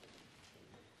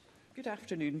Good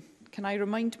afternoon. Can I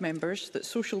remind members that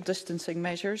social distancing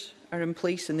measures are in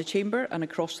place in the Chamber and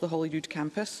across the Holyrood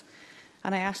campus,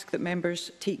 and I ask that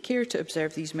members take care to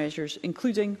observe these measures,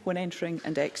 including when entering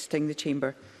and exiting the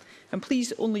Chamber. And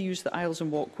please only use the aisles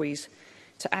and walkways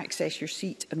to access your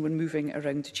seat and when moving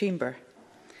around the Chamber.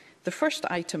 The first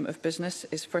item of business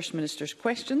is First Minister's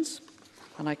questions,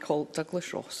 and I call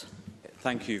Douglas Ross.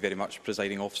 Thank you very much,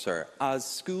 Presiding Officer. As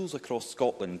schools across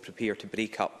Scotland prepare to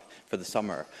break up for the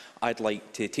summer, I'd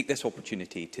like to take this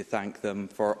opportunity to thank them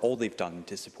for all they've done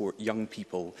to support young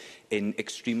people in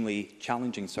extremely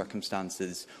challenging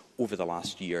circumstances over the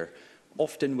last year,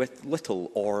 often with little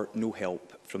or no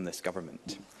help from this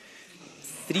government.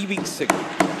 3 weeks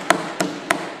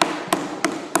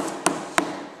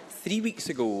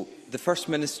ago, the First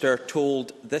Minister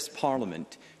told this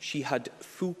Parliament she had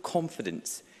full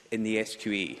confidence in the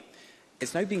SQA.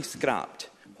 It's now being scrapped.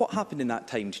 What happened in that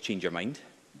time to change your mind?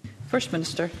 First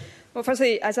Minister. Well,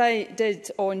 firstly, as I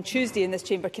did on Tuesday in this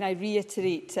chamber, can I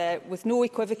reiterate, with no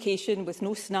equivocation, with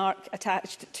no snark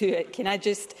attached to it, can I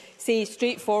just say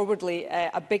straightforwardly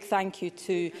a big thank you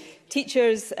to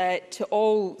teachers, to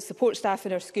all support staff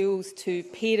in our schools, to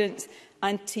parents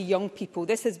and to young people.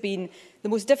 This has been the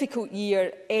most difficult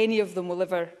year any of them will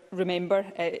ever remember,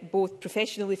 both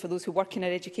professionally for those who work in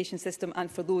our education system and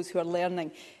for those who are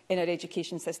learning in our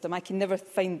education system. I can never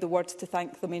find the words to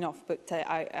thank them enough, but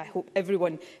I hope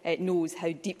everyone knows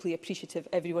how deeply appreciative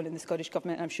everyone in the Scottish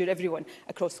Government, and I'm sure everyone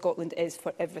across Scotland is,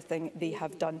 for everything they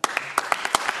have done.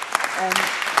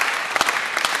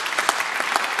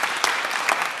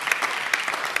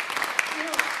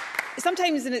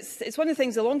 Sometimes, and it's one of the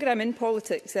things, the longer I'm in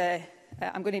politics,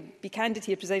 I'm going to be candid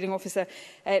here, Presiding Officer,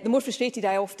 the more frustrated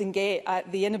I often get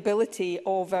at the inability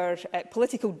of our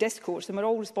political discourse, and we're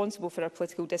all responsible for our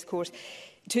political discourse,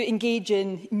 to engage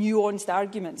in nuanced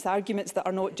arguments, arguments that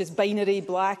are not just binary,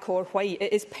 black or white.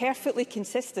 It is perfectly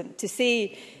consistent to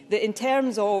say that in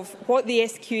terms of what the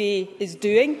SQA is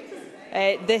doing,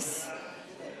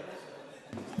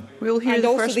 We'll hear and the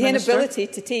also First the Minister. inability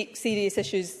to take serious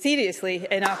issues seriously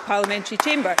in a parliamentary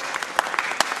chamber.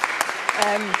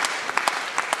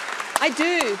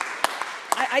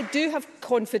 I do have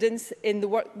confidence in the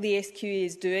work the SQA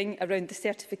is doing around the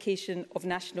certification of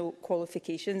national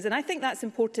qualifications, and I think that's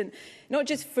important not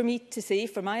just for me to say,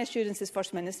 for my assurance as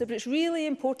First Minister, but it's really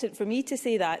important for me to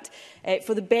say that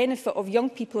for the benefit of young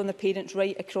people and their parents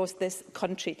right across this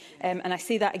country, and I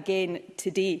say that again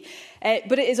today.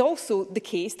 But it is also the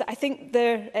case that I think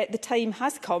the time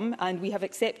has come, and we have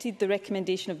accepted the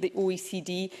recommendation of the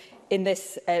OECD in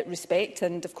this respect,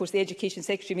 and of course the Education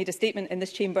Secretary made a statement in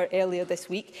this chamber earlier this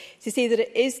week to say that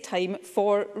it is time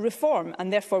for reform,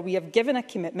 and therefore we have given a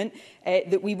commitment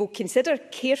that we will consider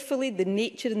carefully the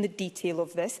nature and the detail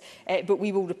of this, but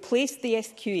we will replace the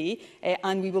SQA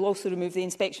and we will also remove the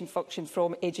inspection function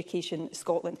from Education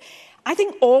Scotland. I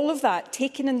think all of that,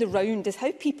 taken in the round, is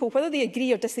how people, whether they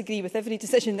agree or disagree with every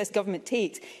decision this government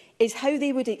takes, is how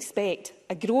they would expect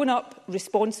a grown-up,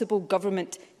 responsible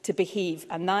government to behave,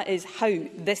 and that is how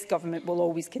this government will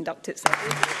always conduct itself.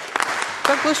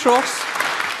 Douglas Ross.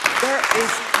 There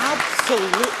is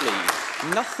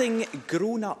absolutely nothing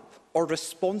grown-up or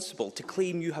responsible to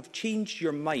claim you have changed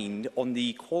your mind on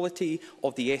the quality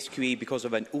of the SQA because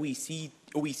of an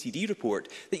OECD report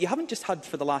that you haven't just had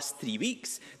for the last 3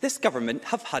 weeks. This government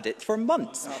have had it for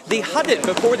months. They had it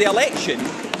before the election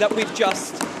that we've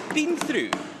just been through.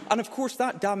 And of course,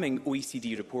 that damning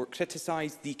OECD report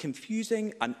criticised the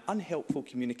confusing and unhelpful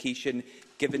communication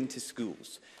given to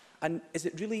schools. And is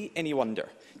it really any wonder?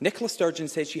 Nicola Sturgeon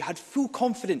says she had full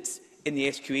confidence in the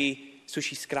SQA, so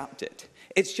she scrapped it.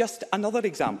 It's just another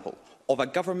example of a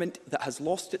government that has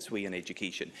lost its way in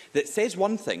education, that says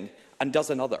one thing and does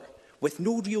another, with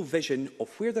no real vision of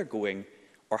where they're going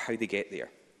or how they get there.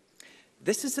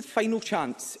 This is the final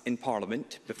chance in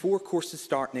Parliament, before courses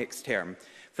start next term,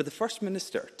 for the First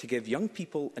Minister to give young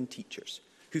people and teachers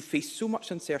who faced so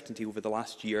much uncertainty over the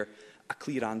last year a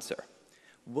clear answer.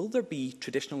 Will there be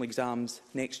traditional exams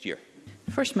next year?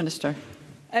 First Minister.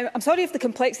 I'm sorry if the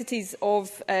complexities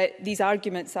of these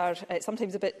arguments are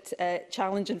sometimes a bit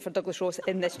challenging for Douglas Ross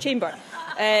in this chamber.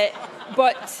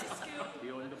 But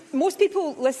most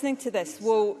people listening to this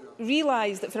will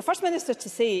realise that for a First Minister to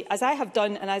say, as I have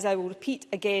done and as I will repeat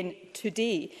again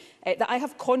today, that I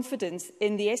have confidence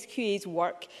in the SQA's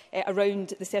work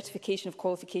around the certification of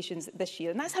qualifications this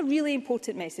year. And that's a really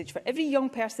important message for every young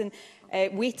person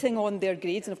waiting on their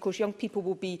grades. And of course, young people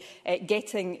will be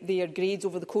getting their grades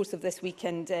over the course of this week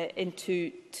and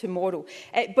into tomorrow.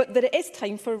 But that it is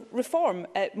time for reform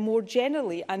more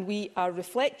generally, and we are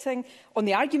reflecting on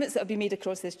the arguments that have been made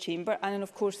across this chamber and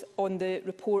of course on the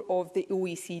report of the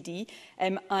OECD,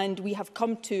 and we have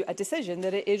come to a decision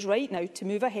that it is right now to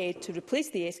move ahead to replace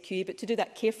the SQA, but to do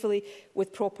that carefully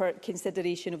with proper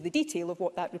consideration of the detail of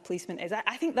what that replacement is.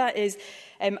 I think that is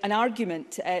an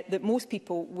argument that most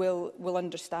people will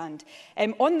understand.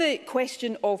 On the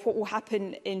question of what will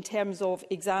happen in terms of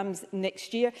exams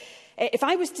next year, if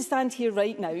I was to stand here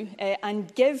right now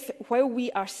and give, while we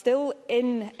are still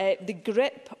in the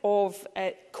grip of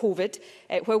COVID,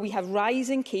 where we have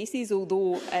rising cases,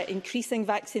 although increasing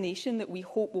vaccination that we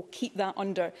hope will keep that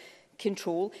under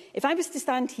control, if I was to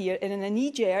stand here and in a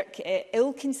knee-jerk,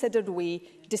 ill-considered way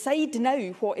decide now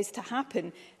what is to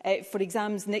happen for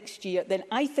exams next year, then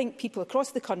I think people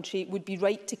across the country would be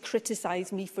right to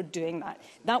criticise me for doing that.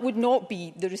 That would not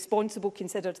be the responsible,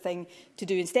 considered thing to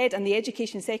do instead. And the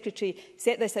Education Secretary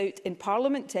set this out in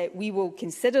Parliament. We will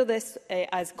consider this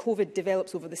as COVID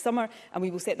develops over the summer, and we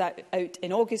will set that out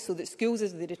in August so that schools,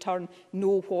 as they return,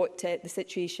 know what the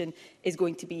situation is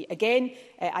going to be. Again,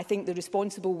 I think the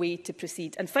responsible way to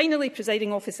proceed. And finally,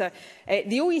 Presiding Officer,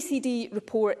 the OECD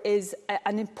report is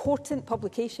an important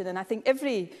publication, and I think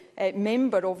every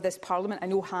member of this Parliament I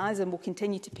know has and will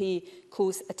continue to pay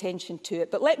close attention to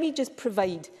it. But let me just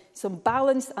provide some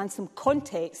balance and some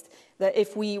context that,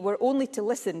 if we were only to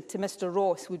listen to Mr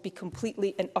Ross, would be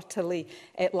completely and utterly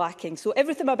lacking. So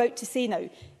everything I'm about to say now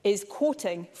is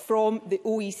quoting from the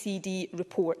OECD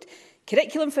report.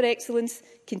 Curriculum for Excellence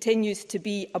continues to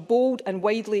be a bold and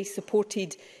widely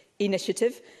supported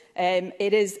initiative.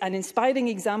 It is an inspiring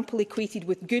example equated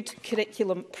with good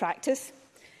curriculum practice.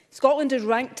 Scotland is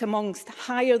ranked amongst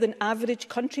higher than average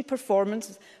country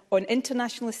performance on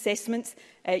international assessments,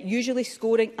 usually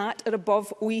scoring at or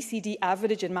above OECD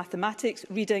average in mathematics,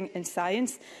 reading and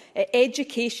science.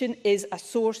 Education is a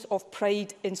source of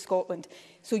pride in Scotland.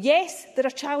 So yes, there are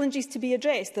challenges to be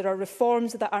addressed. There are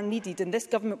reforms that are needed, and this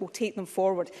government will take them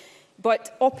forward.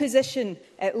 But opposition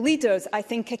leaders, I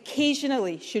think,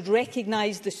 occasionally should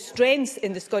recognise the strengths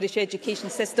in the Scottish education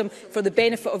system for the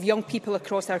benefit of young people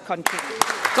across our country.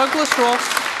 Douglas Ross.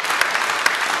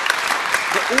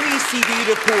 The OECD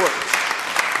report.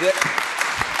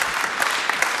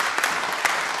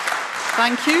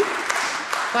 Thank you.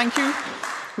 Thank you.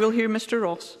 We'll hear Mr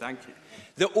Ross. Thank you.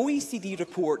 The OECD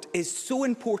report is so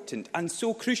important and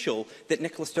so crucial that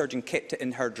Nicola Sturgeon kept it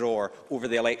in her drawer over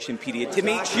the election period to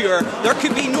make sure there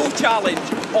could be no challenge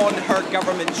on her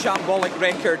government's shambolic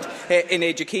record in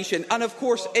education. And of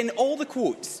course, in all the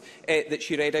quotes that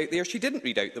she read out there, she didn't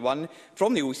read out the one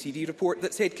from the OECD report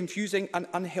that said confusing and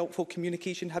unhelpful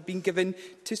communication had been given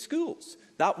to schools.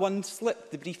 That one slipped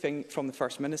the briefing from the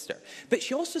First Minister. But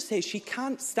she also says she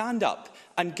can't stand up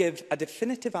and give a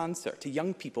definitive answer to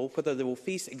young people whether they will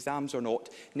face exams or not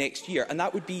next year, and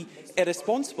that would be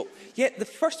irresponsible. Yet the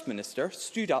First Minister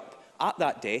stood up at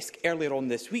that desk earlier on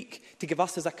this week to give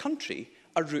us as a country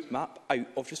a route map out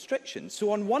of restrictions.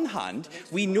 So on one hand,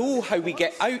 we know how we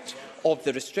get out of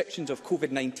the restrictions of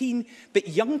COVID-19, but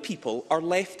young people are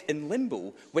left in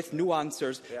limbo with no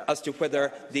answers as to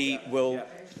whether they will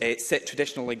sit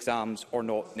traditional exams or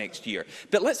not next year.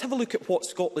 But let's have a look at what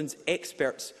Scotland's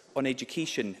experts on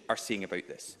education are saying about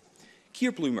this.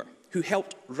 Keir Bloomer, who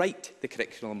helped write the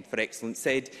Curriculum for Excellence,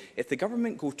 said, if the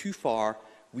government go too far,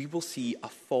 we will see a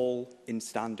fall in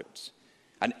standards.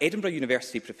 And Edinburgh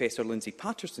University Professor Lindsay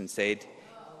Patterson said,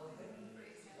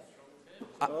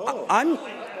 I'm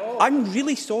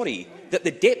really sorry that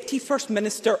the Deputy First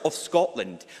Minister of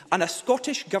Scotland and a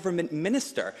Scottish Government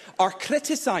Minister are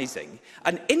criticising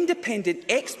an independent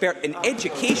expert in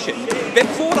education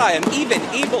before I am even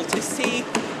able to say.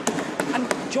 And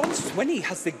John Swinney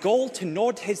has the gall to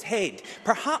nod his head.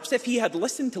 Perhaps if he had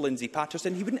listened to Lindsay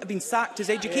Patterson, he wouldn't have been sacked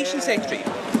as Education Secretary.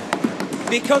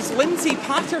 Because Lindsay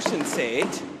Patterson said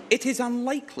it is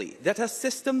unlikely that a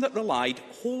system that relied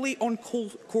wholly on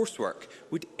coursework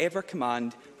would ever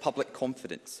command public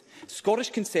confidence. Scottish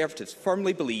Conservatives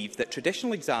firmly believe that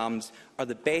traditional exams are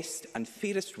the best and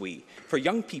fairest way for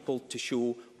young people to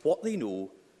show what they know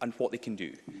and what they can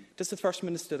do. Does the First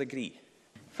Minister agree?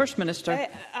 First Minister.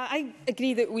 I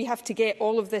agree that we have to get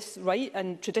all of this right,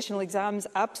 and traditional exams,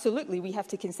 absolutely, we have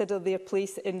to consider their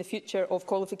place in the future of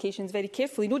qualifications very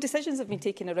carefully. No decisions have been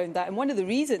taken around that, and one of the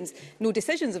reasons no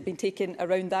decisions have been taken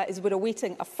around that is we're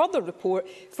awaiting a further report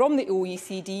from the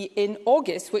OECD in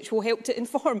August, which will help to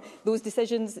inform those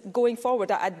decisions going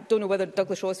forward. I don't know whether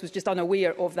Douglas Ross was just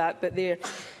unaware of that, but there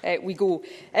we go.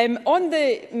 On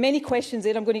the many questions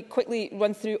there, I'm going to quickly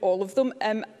run through all of them.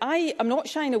 I am not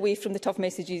shying away from the tough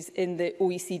messages in the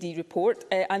OECD report,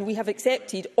 and we have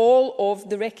accepted all of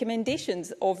the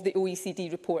recommendations of the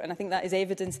OECD report, and I think that is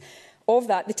evidence of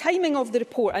that. The timing of the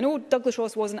report, I know Douglas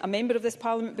Ross wasn't a member of this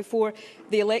Parliament before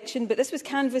the election, but this was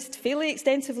canvassed fairly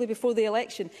extensively before the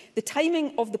election. The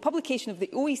timing of the publication of the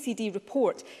OECD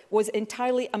report was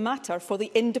entirely a matter for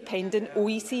the independent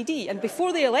OECD, and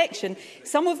before the election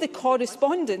some of the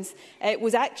correspondence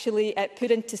was actually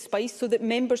put into spice so that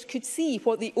members could see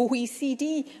what the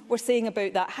OECD were saying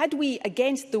about that. Had we,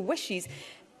 against the wishes,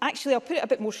 actually, I'll put it a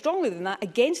bit more strongly than that,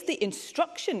 against the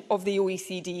instruction of the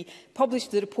OECD,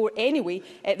 published the report anyway,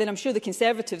 then I'm sure the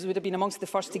Conservatives would have been amongst the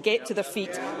first to get to their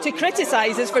feet to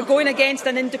criticise us for going against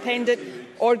an independent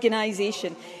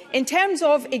organisation. In terms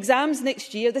of exams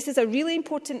next year, this is a really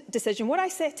important decision. What I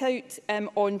set out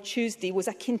on Tuesday was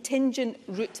a contingent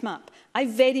route map. I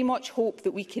very much hope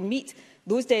that we can meet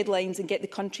those deadlines and get the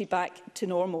country back to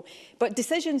normal. But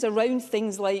decisions around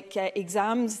things like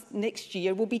exams next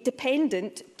year will be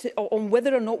dependent on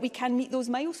whether or not we can meet those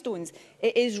milestones.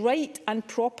 It is right and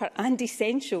proper and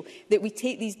essential that we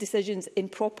take these decisions in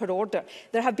proper order.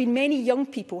 There have been many young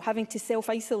people having to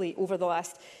self-isolate over the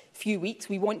last few weeks.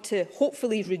 We want to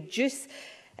hopefully reduce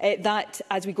that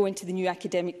as we go into the new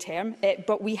academic term,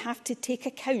 but we have to take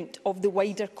account of the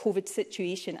wider COVID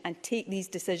situation and take these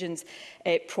decisions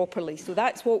properly. So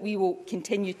that's what we will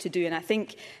continue to do, and I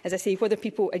think, as I say, whether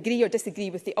people agree or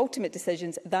disagree with the ultimate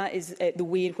decisions, that is the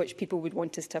way in which people would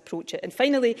want us to approach it. And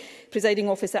finally, Presiding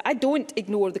Officer, I don't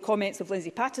ignore the comments of Lindsay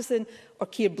Patterson or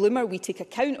Keir Bloomer. We take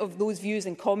account of those views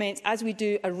and comments, as we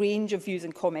do a range of views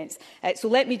and comments. So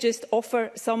let me just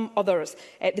offer some others.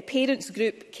 The parents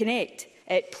group Connect,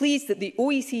 pleased that the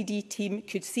OECD team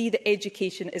could see that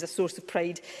education is a source of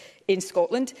pride in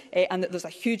Scotland and that there's a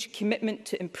huge commitment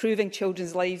to improving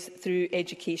children's lives through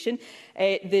education.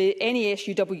 The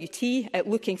NASUWT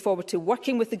looking forward to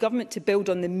working with the Government to build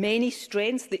on the many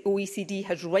strengths the OECD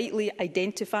has rightly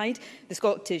identified. The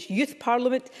Scottish Youth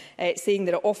Parliament saying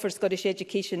that it offers Scottish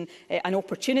education an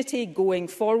opportunity going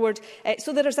forward.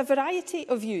 So there is a variety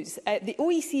of views. The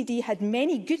OECD had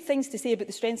many good things to say about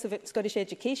the strengths of Scottish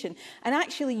education, and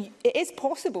actually it is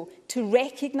possible to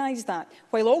recognise that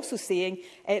while also saying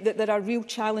that there are real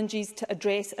challenges to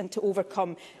address and to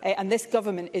overcome, and this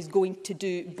Government is going to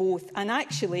do both. And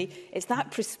actually, it's that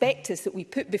prospectus that we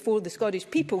put before the Scottish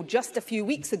people just a few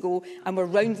weeks ago and were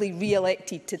roundly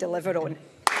re-elected to deliver on.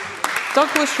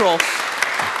 Douglas Ross.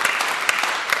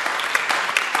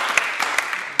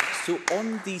 So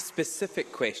on the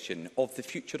specific question of the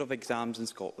future of exams in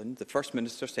Scotland, the First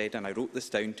Minister said, and I wrote this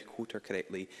down to quote her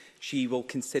correctly, she will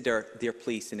consider their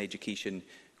place in education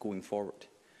going forward.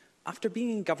 After being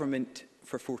in government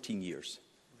for 14 years,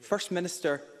 First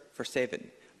Minister for 7,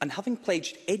 and having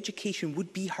pledged education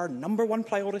would be her #1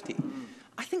 priority,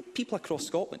 I think people across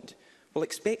Scotland will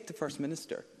expect the First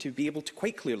Minister to be able to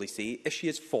quite clearly say if she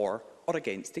is for or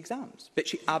against exams. But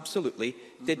she absolutely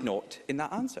did not in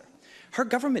that answer. Her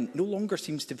government no longer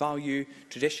seems to value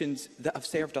traditions that have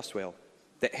served us well,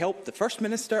 that helped the First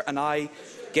Minister and I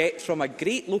get from a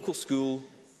great local school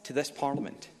to this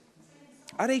Parliament.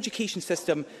 Our education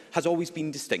system has always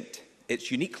been distinct.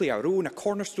 It's uniquely our own, a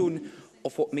cornerstone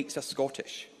of what makes us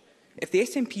Scottish. If the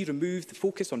SNP remove the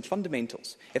focus on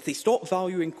fundamentals, if they stop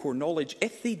valuing core knowledge,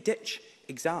 if they ditch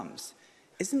exams,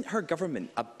 isn't her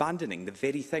government abandoning the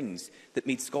very things that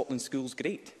made Scotland's schools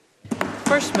great?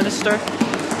 First Minister.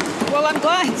 Well, I'm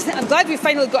glad we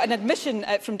finally got an admission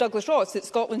from Douglas Ross that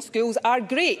Scotland's schools are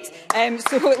great.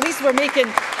 So at least we're making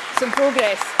some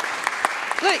progress.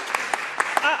 Look,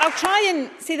 I'll try and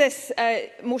say this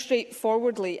more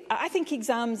straightforwardly. I think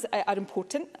exams are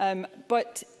important,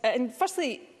 but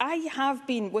firstly, I have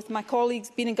been, with my colleagues,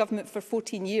 been in government for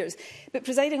 14 years. But,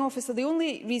 Presiding Officer, the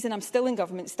only reason I'm still in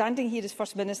government, standing here as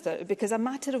First Minister, is because a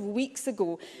matter of weeks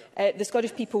ago, the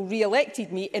Scottish people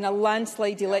re-elected me in a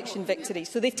landslide election victory.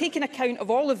 So they've taken account of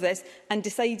all of this and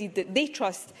decided that they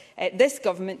trust this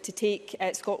government to take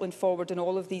Scotland forward in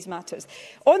all of these matters.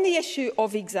 On the issue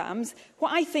of exams,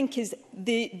 what I think is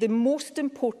the most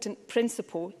important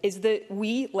principle is that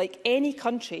we, like any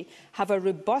country, have a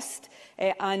robust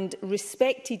and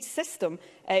respected system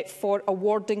for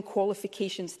awarding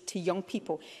qualifications to young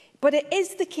people. But it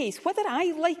is the case, whether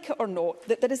I like it or not,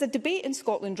 that there is a debate in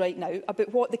Scotland right now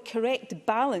about what the correct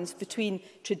balance between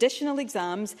traditional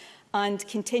exams and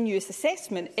continuous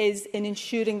assessment is in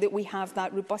ensuring that we have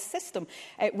that robust system.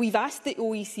 We've asked the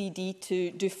OECD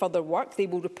to do further work. They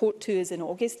will report to us in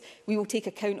August. We will take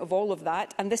account of all of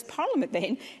that. And this Parliament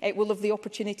then will have the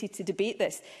opportunity to debate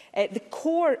this. The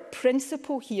core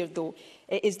principle here, though,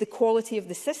 is the quality of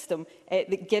the system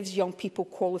that gives young people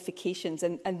qualifications.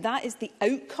 And that is the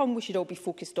outcome we should all be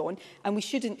focused on. And we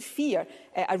shouldn't fear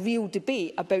a real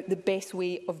debate about the best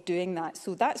way of doing that.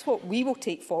 So that's what we will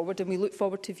take forward, and we look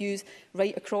forward to views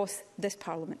right across this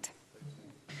Parliament.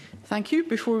 Thank you.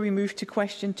 Before we move to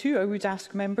question 2, I would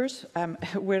ask members,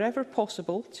 wherever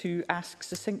possible, to ask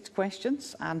succinct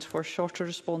questions, and for shorter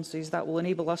responses. That will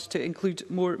enable us to include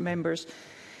more members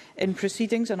in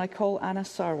proceedings. And I call Anna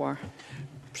Sarwar.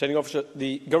 Presiding Officer,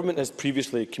 the Government has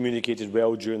previously communicated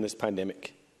well during this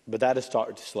pandemic, but that has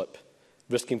started to slip,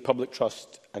 risking public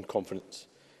trust and confidence.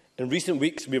 In recent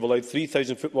weeks, we have allowed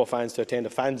 3,000 football fans to attend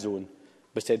a fan zone,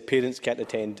 but said parents can't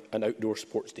attend an outdoor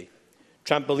sports day.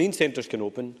 Trampoline centres can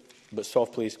open, but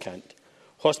soft plays can't.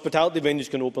 Hospitality venues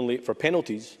can open late for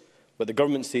penalties, but the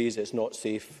Government says it's not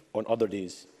safe on other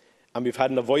days. And we've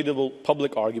had an avoidable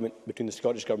public argument between the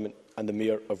Scottish Government and the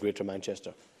Mayor of Greater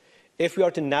Manchester. If we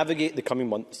are to navigate the coming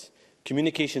months,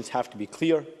 communications have to be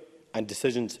clear and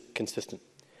decisions consistent.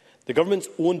 The Government's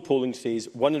own polling says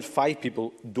 1 in 5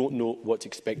 people don't know what's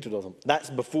expected of them. That's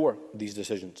before these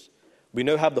decisions. We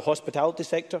now have the hospitality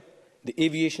sector, the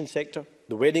aviation sector,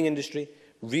 the wedding industry,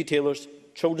 retailers,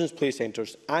 children's play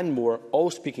centres and more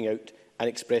all speaking out and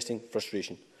expressing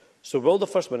frustration. So will the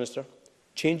First Minister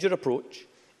change her approach,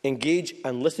 engage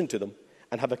and listen to them,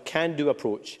 and have a can-do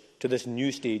approach to this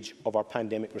new stage of our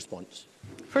pandemic response?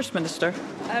 First Minister.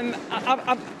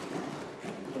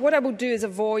 What I will do is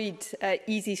avoid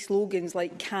easy slogans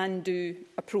like can-do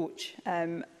approach.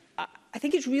 I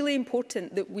think it's really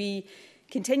important that we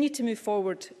continue to move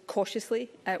forward cautiously.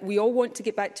 We all want to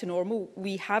get back to normal.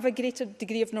 We have a greater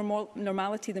degree of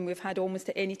normality than we've had almost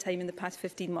at any time in the past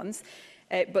 15 months.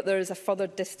 But there is a further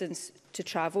distance to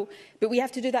travel. But we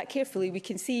have to do that carefully. We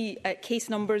can see case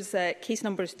numbers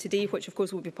today, which of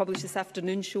course will be published this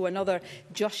afternoon, show another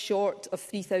just short of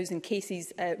 3,000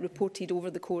 cases reported over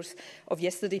the course of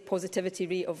yesterday. Positivity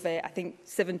rate of, I think,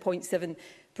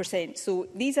 7.7%. So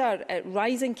these are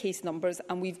rising case numbers,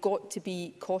 and we've got to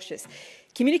be cautious.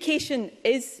 Communication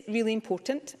is really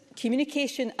important.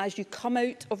 Communication as you come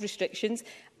out of restrictions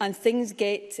and things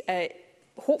get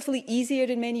hopefully easier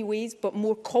in many ways, but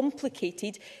more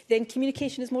complicated, then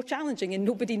communication is more challenging, and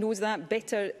nobody knows that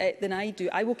better than I do.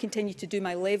 I will continue to do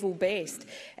my level best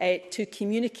to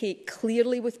communicate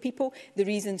clearly with people the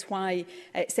reasons why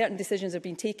certain decisions are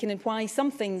being taken and why some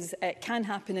things can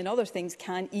happen and other things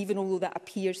can, even although that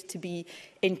appears to be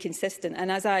inconsistent.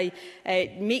 And as I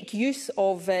make use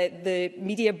of the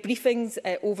media briefings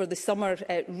over the summer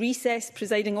recess,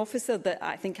 Presiding Officer, that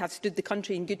I think have stood the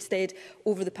country in good stead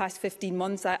over the past 15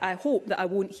 months, I hope that I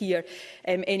won't hear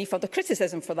any further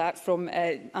criticism for that from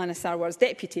Anna Sarwar's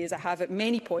deputy, as I have at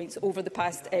many points over the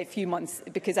past few months,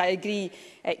 because I agree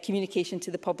communication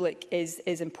to the public is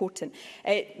important.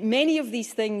 Many of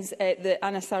these things that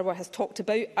Anna Sarwar has talked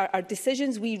about are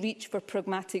decisions we reach for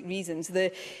pragmatic reasons.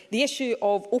 The issue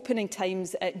of opening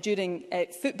times during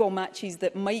football matches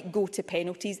that might go to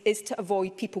penalties is to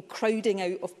avoid people crowding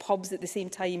out of pubs at the same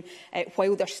time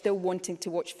while they're still wanting to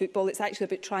watch football. It's actually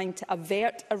about trying to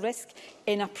avert a risk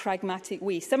in a pragmatic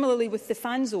way. Similarly, with the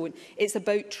fan zone, it's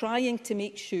about trying to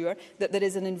make sure that there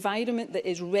is an environment that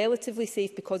is relatively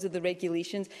safe because of the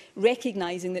regulations,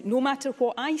 recognising that no matter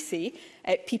what I say,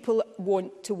 people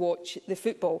want to watch the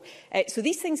football. So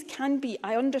these things can be,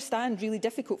 I understand, really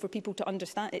difficult for people to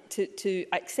understand, to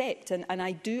accept, and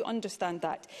I do understand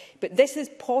that. But this is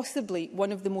possibly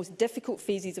one of the most difficult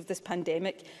phases of this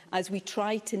pandemic as we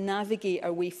try to navigate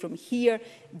our way from here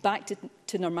back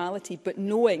to normality, but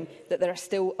knowing that there are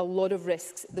still a lot of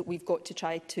risks that we've got to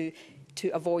try to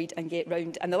avoid and get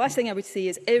round. And the last thing I would say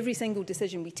is every single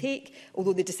decision we take,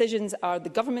 although the decisions are the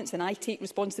government's and I take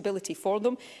responsibility for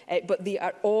them, but they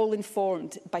are all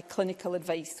informed by clinical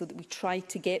advice so that we try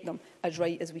to get them as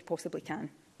right as we possibly can.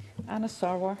 Anna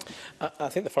Sarwar. I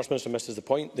think the First Minister misses the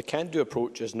point. The can-do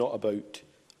approach is not about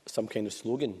some kind of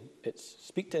slogan. It's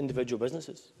speak to individual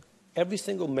businesses. Every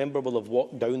single member will have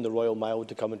walked down the Royal Mile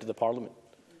to come into the Parliament,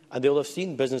 and they'll have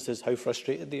seen businesses how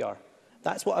frustrated they are.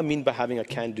 That's what I mean by having a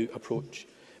can-do approach,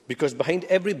 because behind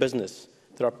every business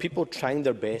there are people trying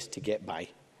their best to get by.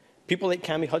 People like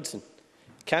Cammy Hudson.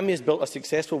 Cammy has built a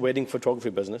successful wedding photography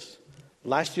business.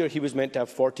 Last year he was meant to have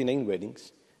 49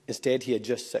 weddings. Instead he had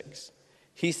just 6.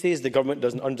 He says the government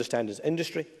doesn't understand his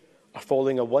industry, are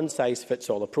following a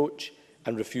one-size-fits-all approach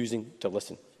and refusing to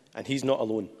listen. And he's not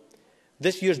alone.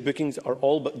 This year's bookings are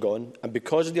all but gone, and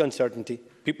because of the uncertainty,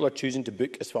 people are choosing to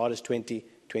book as far as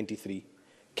 2023.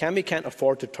 Cammy can't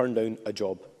afford to turn down a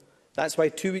job. That's why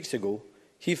 2 weeks ago,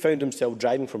 he found himself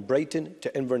driving from Brighton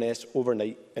to Inverness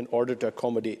overnight in order to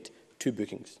accommodate 2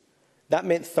 bookings. That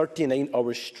meant 39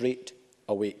 hours straight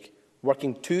awake,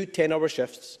 working 2 10-hour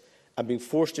shifts and being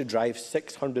forced to drive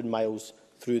 600 miles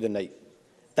through the night.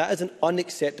 That is an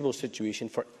unacceptable situation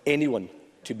for anyone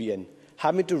to be in,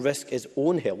 having to risk his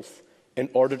own health in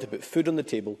order to put food on the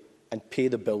table and pay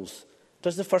the bills.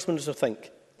 Does the First Minister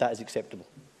think that is acceptable?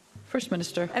 First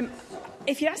Minister.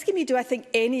 If you're asking me, do I think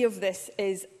any of this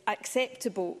is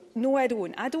acceptable? No, I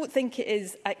don't. I don't think it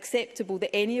is acceptable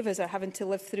that any of us are having to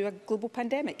live through a global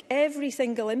pandemic. Every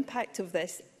single impact of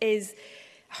this is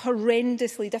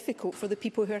horrendously difficult for the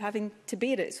people who are having to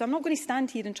bear it. So I'm not going to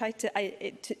stand here and try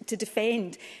to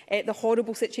defend the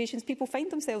horrible situations people find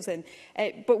themselves in.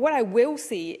 But what I will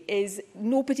say is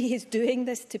nobody is doing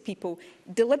this to people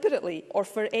deliberately or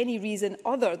for any reason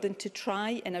other than to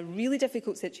try in a really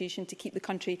difficult situation to keep the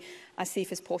country as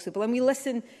safe as possible. And we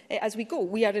listen as we go.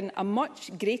 We are in a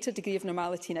much greater degree of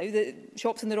normality now. The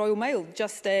shops in the Royal Mile,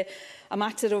 just a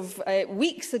matter of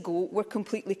weeks ago, were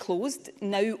completely closed,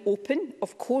 now open.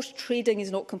 Of course, trading is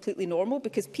not completely normal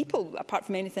because people, apart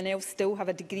from anything else, still have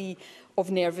a degree of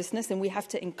nervousness, and we have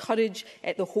to encourage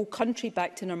the whole country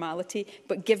back to normality,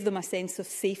 but give them a sense of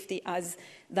safety as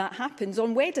that happens.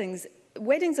 On weddings,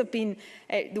 weddings have been,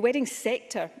 the wedding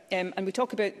sector, and we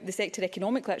talk about the sector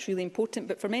economically, that's really important,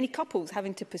 but for many couples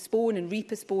having to postpone and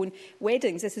repostpone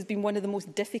weddings, this has been one of the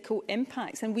most difficult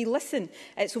impacts. And we listen.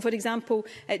 So, for example,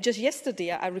 just yesterday,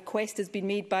 a request has been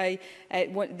made by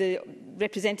the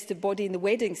representative body in the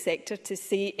wedding sector to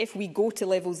say if we go to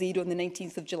level 0 on the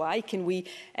 19th of July, can we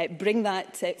bring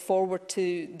that forward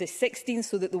to the 16th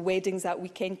so that the weddings that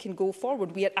weekend can go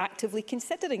forward? We are actively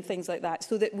considering things like that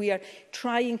so that we are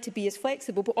trying to be as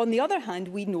flexible. But on the other hand,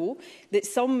 we know that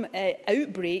some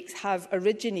outbreaks have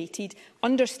originated,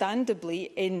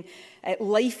 understandably, in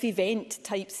life event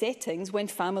type settings when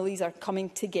families are coming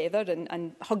together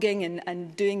and hugging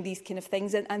and doing these kind of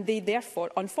things. And they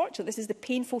therefore, unfortunately, this is the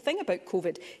painful thing about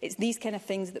COVID, it's these kind of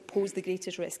things that pose the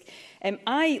greatest risk.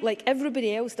 I, like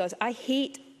everybody else does, I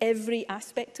hate every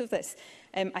aspect of this.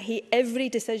 I hate every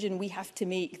decision we have to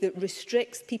make that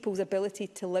restricts people's ability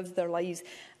to live their lives.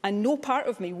 And no part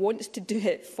of me wants to do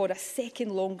it for a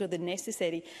second longer than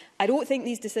necessary. I don't think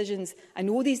these decisions, I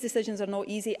know these decisions are not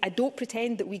easy. I don't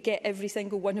pretend that we get every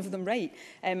single one of them right.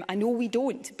 I know we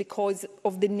don't because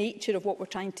of the nature of what we're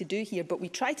trying to do here. But we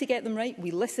try to get them right,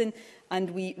 we listen and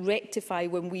we rectify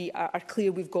when we are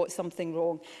clear we've got something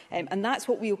wrong. And that's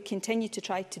what we'll continue to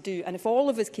try to do. And if all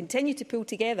of us continue to pull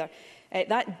together,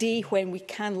 that day when we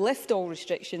can lift all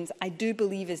restrictions, I do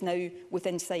believe is now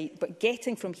within sight. But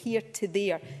getting from here to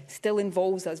there still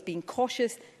involves us being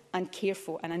cautious and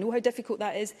careful. And I know how difficult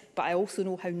that is, but I also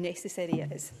know how necessary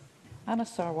it is. Anna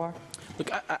Sarwar.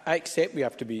 Look, I accept we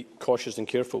have to be cautious and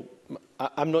careful.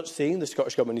 I'm not saying the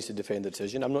Scottish Government needs to defend the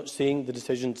decision. I'm not saying the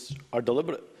decisions are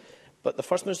deliberate. But the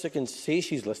First Minister can say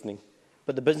she's listening,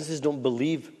 but the businesses don't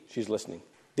believe she's listening.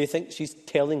 They think she's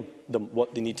telling them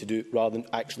what they need to do rather than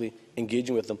actually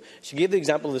engaging with them. She gave the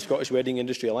example of the Scottish Wedding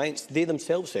Industry Alliance. They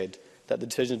themselves said that the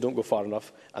decisions don't go far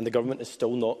enough and the government is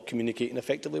still not communicating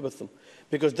effectively with them.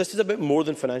 Because this is about more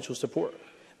than financial support.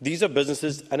 These are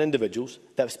businesses and individuals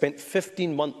that have spent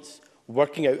 15 months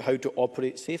working out how to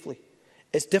operate safely.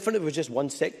 It's different if it was just one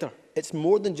sector. It's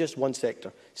more than just one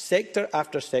sector. Sector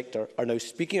after sector are now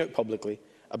speaking out publicly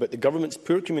about the government's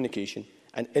poor communication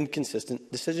and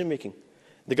inconsistent decision-making.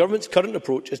 The government's current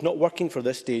approach is not working for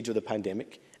this stage of the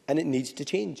pandemic, and it needs to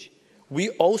change. We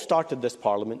all started this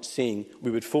Parliament saying we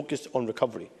would focus on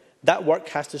recovery. That work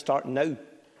has to start now.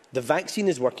 The vaccine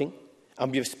is working,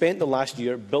 and we have spent the last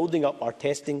year building up our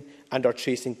testing and our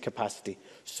tracing capacity.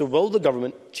 So will the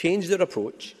government change their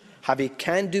approach, have a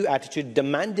can-do attitude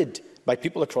demanded by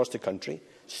people across the country,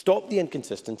 stop the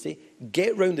inconsistency,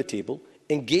 get round the table,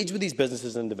 engage with these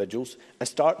businesses and individuals, and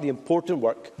start the important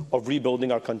work of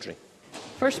rebuilding our country?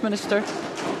 First Minister.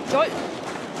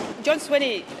 John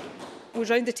Swinney was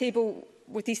round the table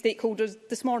with these stakeholders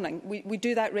this morning. We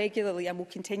do that regularly and will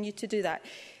continue to do that.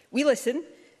 We listen.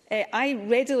 I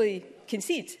readily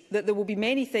concede that there will be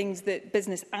many things that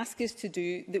business ask us to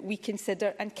do that we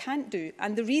consider and can't do.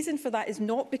 And the reason for that is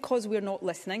not because we're not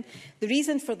listening. The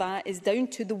reason for that is down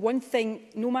to the one thing,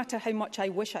 no matter how much I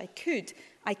wish I could,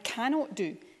 I cannot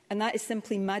do. And that is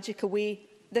simply magic away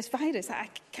this virus. I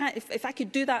can't, if I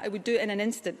could do that, I would do it in an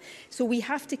instant. So we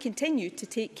have to continue to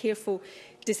take careful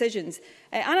decisions.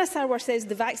 Anna Sarwar says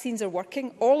the vaccines are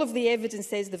working. All of the evidence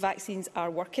says the vaccines are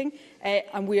working,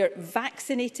 and we are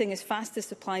vaccinating as fast as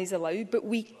supplies allow, but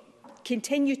we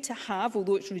continue to have,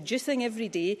 although it's reducing every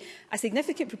day, a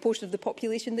significant proportion of the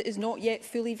population that is not yet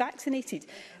fully vaccinated.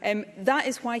 That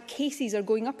is why cases are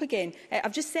going up again.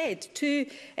 I've just said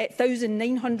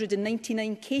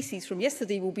 2,999 cases from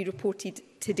yesterday will be reported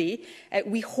today.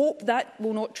 We hope that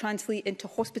will not translate into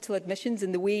hospital admissions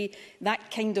in the way that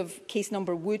kind of case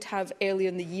number would have earlier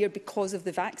in the year because of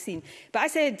the vaccine. But I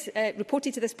said,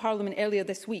 reported to this Parliament earlier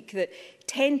this week, that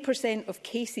 10% of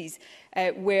cases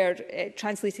were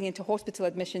translating into hospital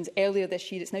admissions earlier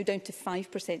this year. It's now down to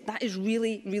 5%. That is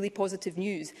really, really positive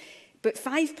news. But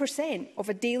 5% of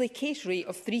a daily case rate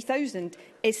of 3,000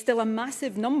 is still a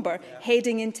massive number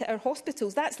heading into our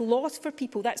hospitals. That's loss for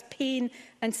people. That's pain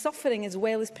and suffering as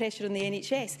well as pressure on the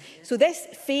NHS. So this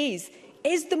phase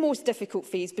is the most difficult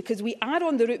phase because we are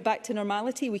on the route back to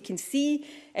normality. We can see,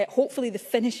 hopefully, the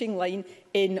finishing line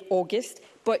in August.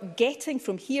 But getting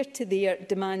from here to there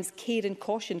demands care and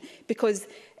caution because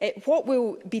what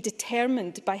will be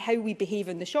determined by how we behave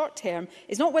in the short term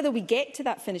is not whether we get to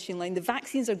that finishing line. The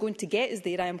vaccines are going to get us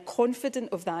there. I am confident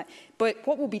of that. But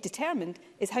what will be determined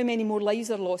is how many more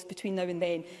lives are lost between now and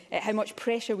then, how much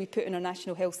pressure we put on our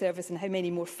National Health Service and how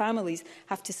many more families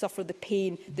have to suffer the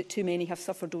pain that too many have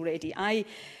suffered already.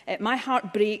 My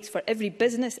heart breaks for every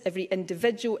business, every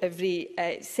individual, every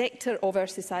sector of our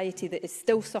society that is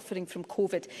still suffering from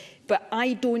COVID. But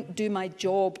I don't do my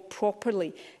job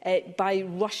properly by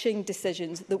rushing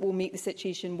decisions that will make the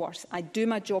situation worse. I do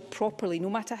my job properly, no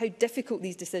matter how difficult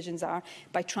these decisions are,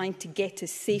 by trying to get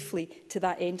us safely to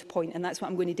that end point. And that's what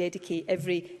I'm going to dedicate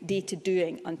every day to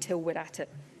doing until we're at it.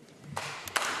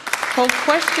 Called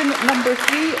question number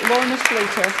 3, Lorna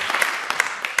Slater.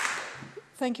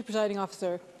 Thank you, Presiding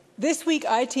Officer. This week,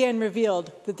 ITN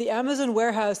revealed that the Amazon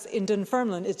warehouse in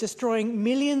Dunfermline is destroying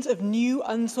millions of new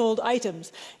unsold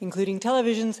items, including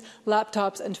televisions,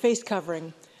 laptops and face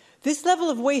covering. This level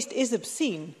of waste is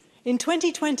obscene. In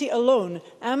 2020 alone,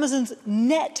 Amazon's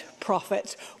net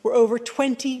profits were over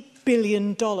 $20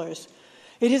 billion.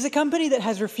 It is a company that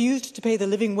has refused to pay the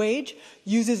living wage,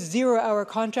 uses zero-hour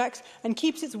contracts and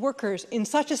keeps its workers in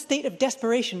such a state of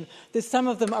desperation that some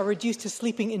of them are reduced to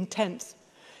sleeping in tents.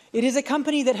 It is a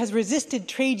company that has resisted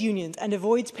trade unions and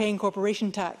avoids paying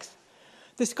corporation tax.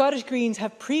 The Scottish Greens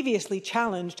have previously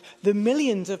challenged the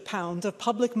millions of pounds of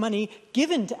public money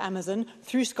given to Amazon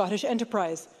through Scottish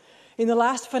Enterprise. In the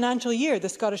last financial year, the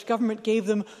Scottish Government gave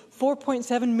them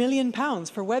 £4.7 million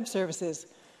for web services.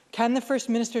 Can the First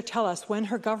Minister tell us when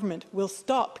her government will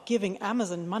stop giving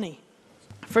Amazon money?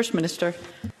 First Minister.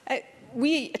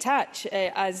 We attach,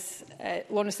 as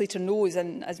Lorna Slater knows,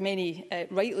 and as many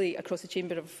rightly across the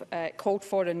Chamber have called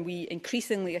for, and we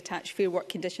increasingly attach fair work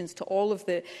conditions to all of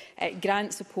the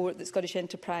grant support that Scottish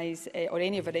Enterprise or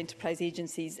any of our enterprise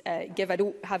agencies give. I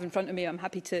don't have in front of me, I'm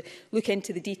happy to look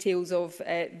into the details of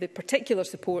the particular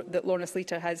support that Lorna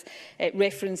Slater has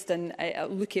referenced and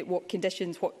look at what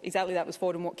conditions, what exactly that was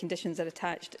for and what conditions are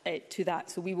attached to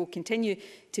that. So we will continue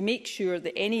to make sure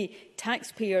that any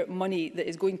taxpayer money that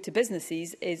is going to businesses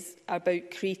is about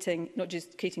creating, not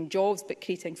just creating jobs, but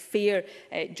creating fair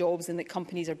jobs, and that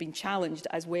companies are being challenged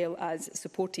as well as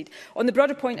supported. On the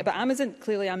broader point about Amazon,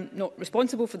 clearly I'm not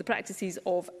responsible for the practices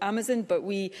of Amazon, but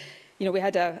we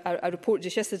had a report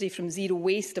just yesterday from Zero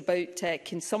Waste about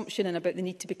consumption and about the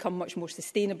need to become much more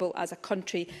sustainable as a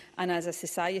country and as a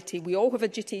society. We all have a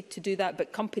duty to do that,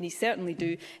 but companies certainly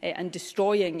do, and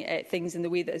destroying things in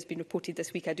the way that has been reported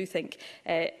this week, I do think,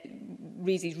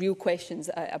 raises real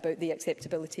questions about the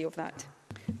acceptability of that.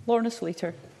 Lorna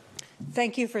Slater.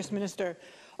 Thank you, First Minister.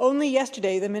 Only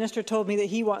yesterday, the Minister told me that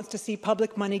he wants to see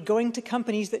public money going to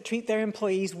companies that treat their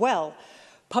employees well.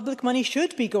 Public money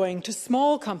should be going to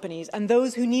small companies and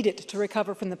those who need it to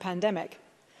recover from the pandemic.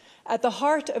 At the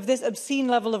heart of this obscene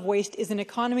level of waste is an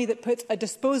economy that puts a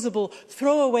disposable,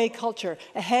 throwaway culture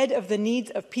ahead of the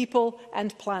needs of people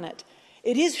and planet.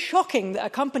 It is shocking that a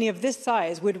company of this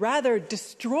size would rather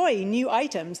destroy new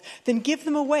items than give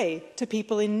them away to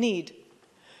people in need.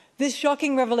 This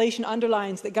shocking revelation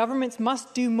underlines that governments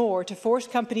must do more to force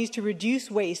companies to reduce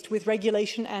waste with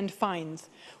regulation and fines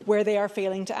where they are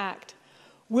failing to act.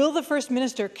 Will the First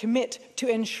Minister commit to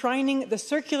enshrining the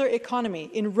circular economy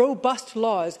in robust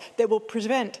laws that will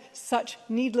prevent such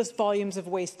needless volumes of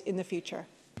waste in the future?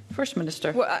 First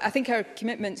Minister. Well, I think our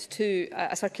commitments to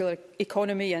a circular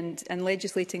economy and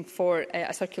legislating for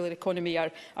a circular economy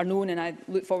are known, and I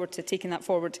look forward to taking that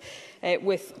forward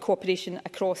with cooperation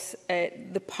across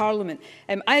the Parliament.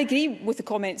 I agree with the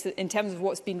comments in terms of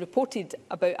what's been reported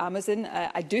about Amazon.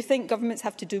 I do think governments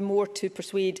have to do more to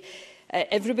persuade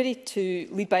everybody, to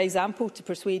lead by example, to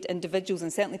persuade individuals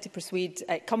and certainly to persuade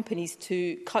companies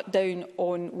to cut down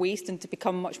on waste and to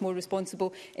become much more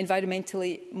responsible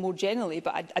environmentally more generally.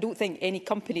 But I don't think any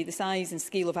company the size and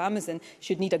scale of Amazon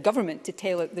should need a government to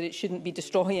tell it that it shouldn't be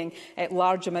destroying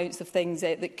large amounts of things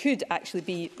that could actually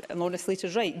be, and Lorna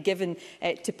Slater's right, given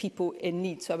to people in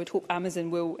need. So I would hope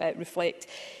Amazon will reflect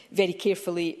very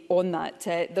carefully on that.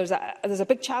 There's a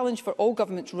big challenge for all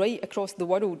governments right across the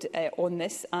world on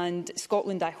this, and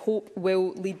Scotland, I hope,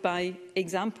 will lead by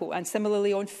example. And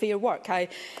similarly on fair work. As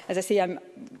I say,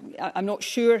 I'm not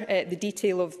sure the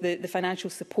detail of the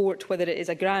financial support, whether it is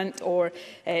a grant or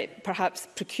perhaps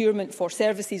procurement for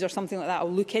services or something like that.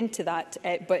 I'll look into that,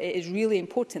 but it is really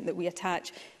important that we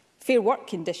attach fair work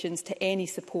conditions to any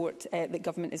support that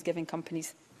government is giving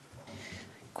companies.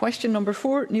 Question number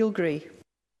 4, Neil Gray.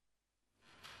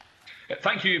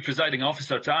 Thank you, Presiding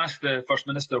Officer. To ask the First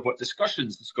Minister what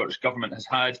discussions the Scottish Government has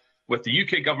had with the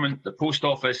UK Government, the Post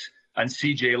Office and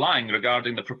CJ Lang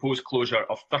regarding the proposed closure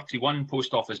of 31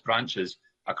 Post Office branches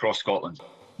across Scotland.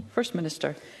 First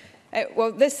Minister.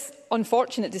 Well, this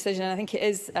unfortunate decision, and I think it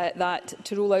is that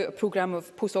to roll out a programme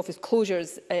of post office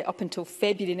closures up until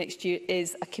February next year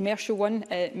is a commercial one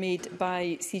made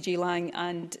by CJ Lang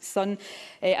and Son.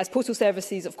 As postal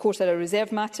services, of course, are a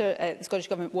reserved matter. The Scottish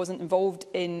Government wasn't involved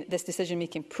in this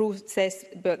decision-making process,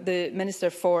 but the Minister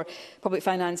for Public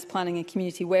Finance, Planning and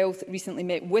Community Wealth recently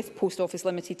met with Post Office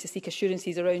Limited to seek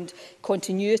assurances around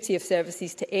continuity of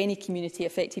services to any community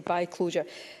affected by closure.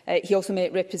 He also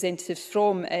met representatives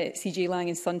from CJ Lang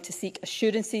and Son to seek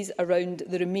assurances around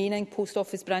the remaining post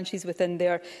office branches within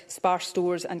their sparse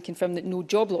stores and confirm that no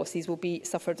job losses will be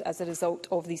suffered as a result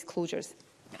of these closures.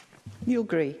 Neil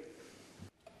Gray.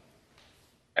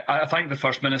 I thank the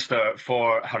First Minister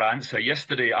for her answer.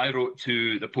 Yesterday, I wrote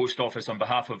to the Post Office on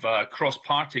behalf of a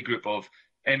cross-party group of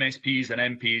MSPs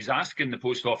and MPs asking the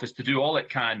Post Office to do all it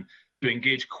can to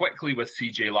engage quickly with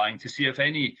CJ Lang to see if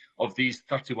any of these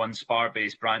 31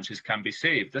 Spar-based branches can be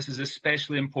saved. This is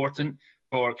especially important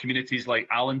for communities like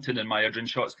Allenton in my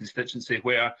Idronshots constituency,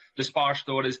 where the Spar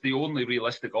store is the only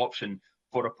realistic option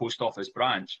for a post office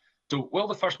branch. So will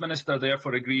the First Minister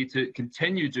therefore agree to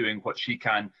continue doing what she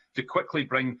can to quickly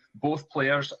bring both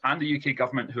players and the UK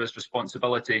Government, who has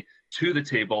responsibility, to the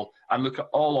table and look at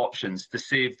all options to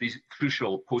save these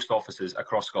crucial post offices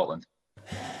across Scotland?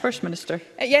 First Minister.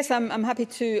 Yes, I'm happy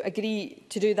to agree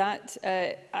to do that.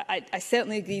 I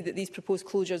certainly agree that these proposed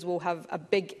closures will have a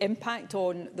big impact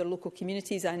on their local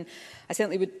communities, and I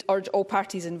certainly would urge all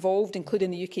parties involved, including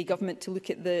the UK Government, to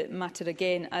look at the matter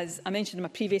again. As I mentioned in my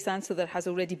previous answer, there has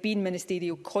already been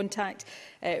ministerial contact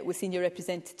with senior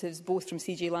representatives both from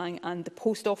CJ Lang and the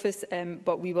Post Office,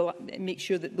 but we will make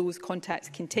sure that those contacts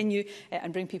continue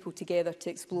and bring people together to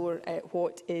explore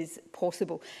what is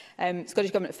possible.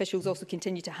 Scottish Government officials also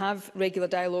continue to have regular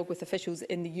dialogue with officials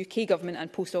in the UK Government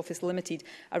and Post Office Limited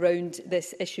around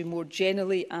this issue more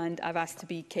generally, and I've asked to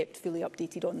be kept fully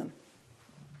updated on them.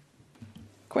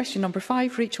 Question number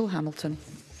 5, Rachel Hamilton.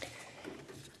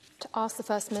 To ask the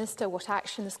First Minister what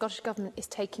action the Scottish Government is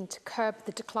taking to curb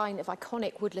the decline of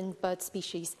iconic woodland bird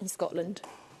species in Scotland.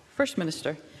 First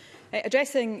Minister.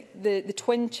 Addressing the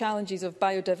twin challenges of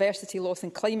biodiversity loss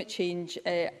and climate change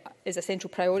is a central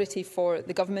priority for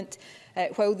the Government.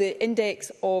 While the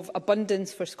index of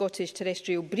abundance for Scottish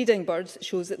terrestrial breeding birds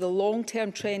shows that the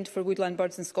long-term trend for woodland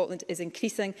birds in Scotland is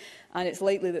increasing, and it's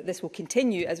likely that this will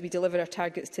continue as we deliver our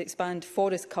targets to expand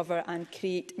forest cover and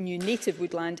create new native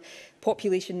woodland,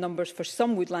 population numbers for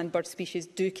some woodland bird species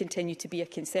do continue to be a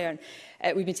concern.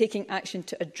 We've been taking action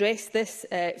to address this,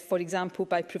 for example,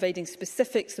 by providing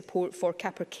specific support for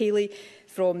capercaillie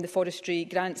from the Forestry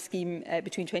Grant Scheme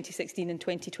between 2016 and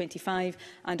 2025,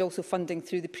 and also funding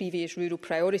through the previous Rural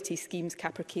Priority Scheme's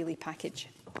capercaillie package.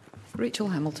 Rachel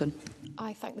Hamilton.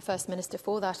 I thank the First Minister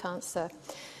for that answer.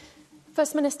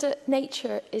 First Minister,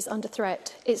 nature is under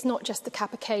threat. It's not just the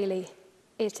capercaillie.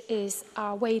 It is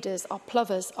our waders, our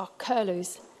plovers, our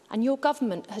curlews. And your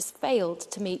government has failed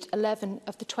to meet 11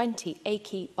 of the 20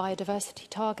 ACI biodiversity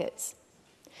targets.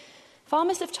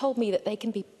 Farmers have told me that they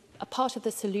can be a part of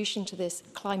the solution to this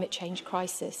climate change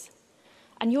crisis.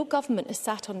 and your government has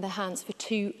sat on their hands for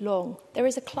too long. There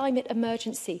is a climate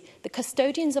emergency. The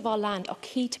custodians of our land are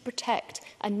key to protect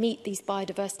and meet these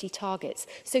biodiversity targets.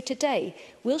 So today,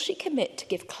 will she commit to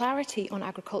give clarity on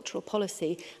agricultural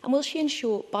policy, and will she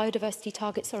ensure biodiversity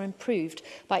targets are improved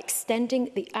by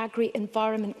extending the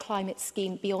Agri-Environment Climate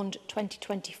Scheme beyond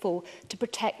 2024 to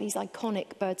protect these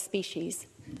iconic bird species?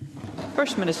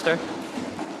 First Minister.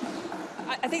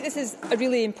 I think this is a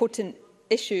really important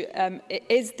issue. It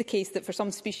is the case that for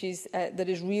some species there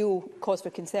is real cause for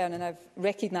concern, and I've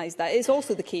recognised that. It's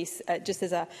also the case, just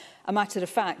as a matter of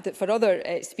fact, that for other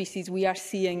species we are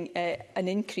seeing an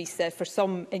increase, for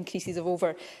some increases of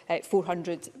over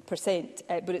 400%.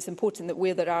 But it's important that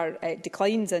where there are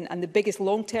declines, and the biggest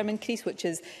long-term increase, which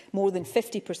is more than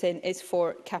 50%, is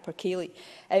for capercaillie.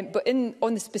 But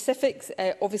on the specifics,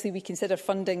 obviously we consider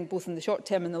funding both in the short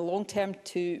term and the long term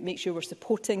to make sure we're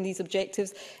supporting these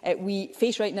objectives. We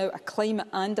face right now a climate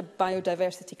and a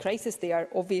biodiversity crisis. They are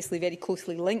obviously very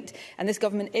closely linked, and this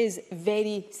government is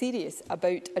very serious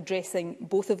about addressing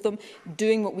both of them,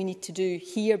 doing what we need to do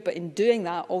here, but in doing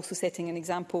that also setting an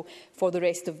example for the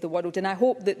rest of the world. And I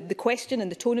hope that the question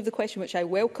and the tone of the question, which I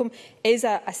welcome, is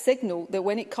a signal that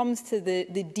when it comes to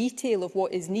the detail of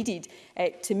what is needed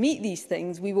to meet these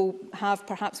things, we will have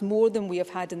perhaps more than we have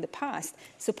had in the past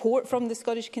support from the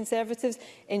Scottish Conservatives,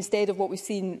 instead of what we've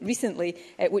seen recently,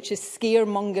 which is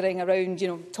scaremongering around,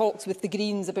 talks with the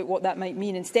Greens about what that might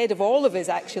mean, instead of all of us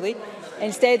actually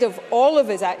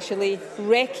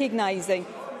recognising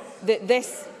that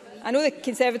this. I know the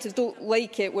Conservatives don't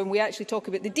like it when we actually talk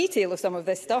about the detail of some of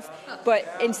this stuff, but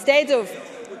instead of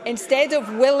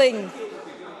willing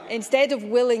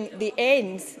the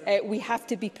ends, we have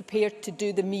to be prepared to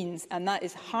do the means, and that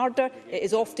is harder. It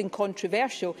is often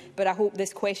controversial, but I hope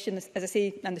this question, as I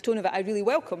say, and the tone of it, I really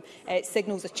welcome,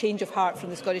 signals a change of heart from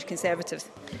the Scottish Conservatives.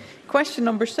 Question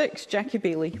number 6, Jackie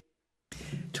Baillie.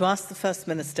 To ask the First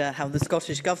Minister how the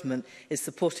Scottish Government is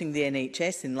supporting the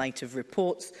NHS in light of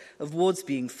reports of wards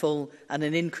being full and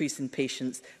an increase in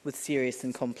patients with serious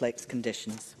and complex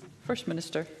conditions. First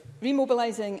Minister.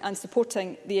 Remobilising and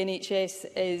supporting the NHS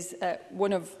is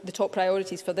one of the top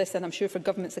priorities for this, and I'm sure for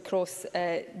governments across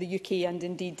the UK, and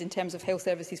indeed in terms of health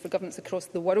services for governments across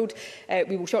the world.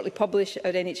 We will shortly publish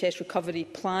our NHS recovery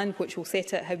plan, which will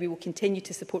set out how we will continue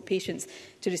to support patients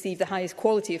to receive the highest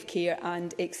quality of care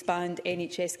and expand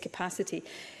NHS capacity.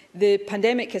 The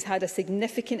pandemic has had a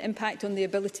significant impact on the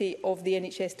ability of the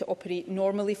NHS to operate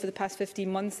normally for the past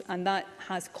 15 months, and that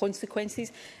has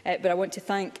consequences. But I want to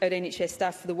thank our NHS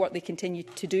staff for the work they continue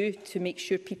to do to make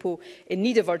sure people in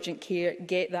need of urgent care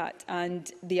get that. And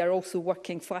they are also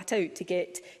working flat out to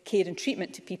get care and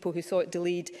treatment to people who saw it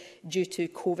delayed due to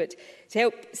COVID. To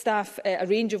help staff, a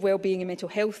range of wellbeing and mental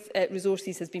health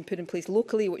resources has been put in place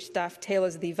locally, which staff tell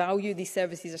us they value. These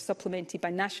services are supplemented by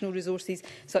national resources,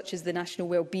 such as the National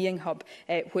Wellbeing Hub,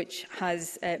 which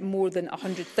has more than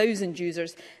 100,000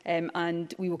 users,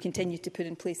 and we will continue to put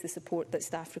in place the support that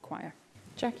staff require.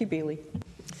 Jackie Baillie.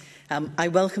 I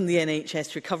welcome the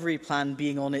NHS recovery plan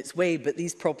being on its way, but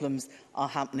these problems are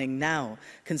happening now.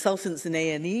 Consultants in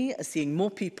A&E are seeing more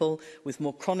people with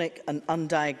more chronic and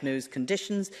undiagnosed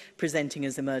conditions presenting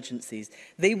as emergencies.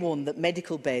 They warn that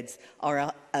medical beds are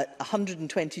at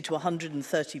 120 to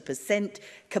 130%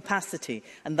 capacity,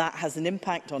 and that has an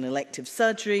impact on elective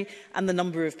surgery, and the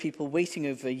number of people waiting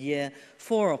over a year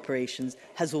for operations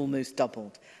has almost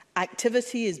doubled.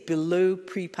 Activity is below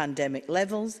pre-pandemic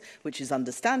levels, which is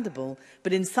understandable,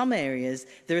 but in some areas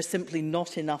there are simply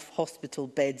not enough hospital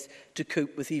beds to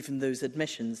cope with even those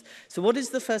admissions. So what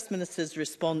is the First Minister's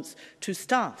response to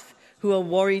staff who are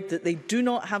worried that they do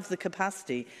not have the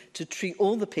capacity to treat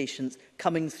all the patients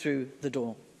coming through the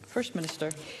door? First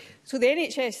Minister. So the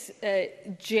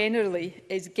NHS generally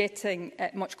is getting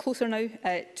much closer now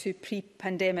to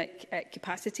pre-pandemic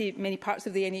capacity. Many parts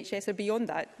of the NHS are beyond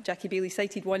that. Jackie Baillie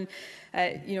cited one.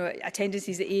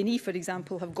 Attendances at A&E, for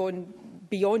example, have gone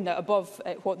beyond that, above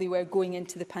what they were going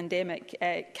into the pandemic.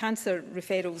 Cancer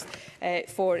referrals,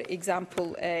 for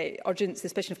example, urgent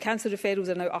suspicion of cancer referrals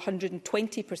are now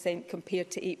 120%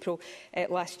 compared to April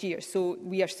last year. So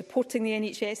we are supporting the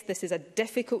NHS. This is a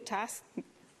difficult task,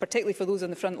 particularly for those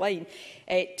on the front line,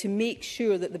 to make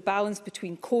sure that the balance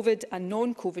between COVID and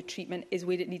non-COVID treatment is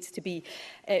where it needs to be.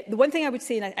 The one thing I would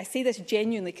say, and I say this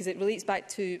genuinely because it relates back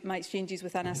to my exchanges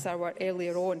with Anna Sarwar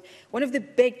earlier on, one of the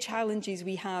big challenges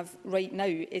we have right now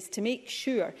is to make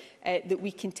sure that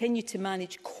we continue to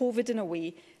manage COVID in a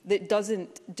way that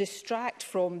doesn't distract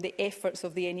from the efforts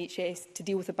of the NHS to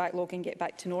deal with the backlog and get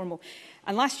back to normal.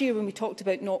 And last year, when we talked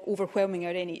about not overwhelming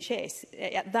our NHS,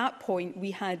 at that point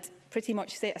we had pretty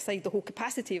much set aside the whole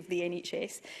capacity of the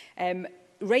NHS.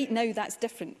 right now that's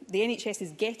different. The NHS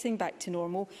is getting back to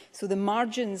normal, so the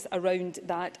margins around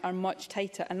that are much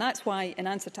tighter. And that's why, in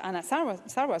answer to Anna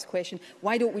Sarwar's question,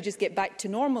 why don't we just get back to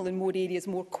normal in more areas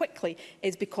more quickly,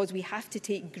 is because we have to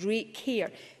take great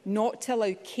care not to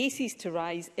allow cases to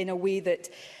rise in a way that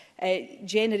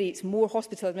generates more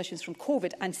hospital admissions from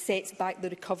COVID and sets back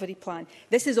the recovery plan.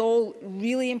 This is all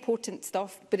really important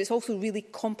stuff, but it's also really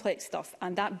complex stuff,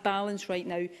 and that balance right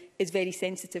now is very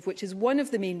sensitive, which is one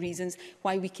of the main reasons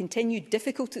why we continue,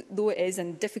 difficult though it is,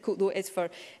 and difficult though it is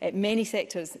for many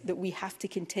sectors, that we have to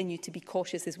continue to be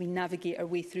cautious as we navigate our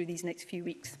way through these next few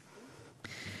weeks.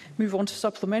 Move on to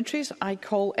supplementaries. I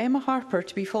call Emma Harper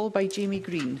to be followed by Jamie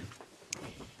Green.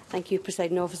 Thank you,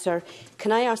 Presiding Officer.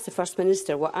 Can I ask the First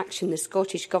Minister what action the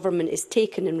Scottish Government is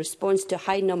taking in response to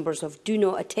high numbers of do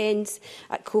not attends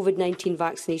at COVID-19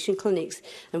 vaccination clinics,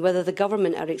 and whether the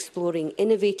Government are exploring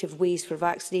innovative ways for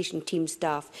vaccination team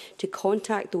staff to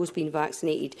contact those being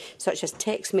vaccinated, such as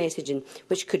text messaging,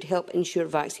 which could help ensure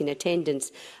vaccine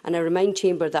attendance? And I remind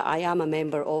Chamber that I am a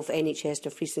member of NHS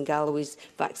Dumfries and Galloway's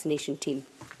vaccination team.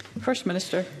 First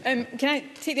Minister. Can I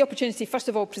take the opportunity, first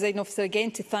of all, Presiding Officer,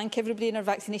 again to thank everybody in our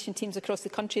vaccination teams across the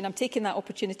country, and I'm taking that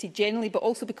opportunity generally, but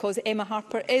also because Emma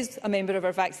Harper is a member of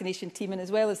our vaccination team, and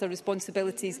as well as her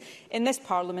responsibilities in this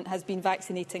Parliament has been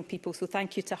vaccinating people, so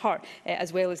thank you to her,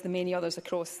 as well as the many others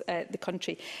across the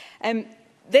country.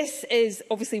 This is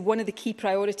obviously one of the key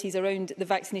priorities around the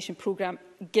vaccination programme,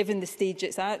 given the stage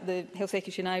it's at. The Health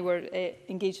Secretary and I were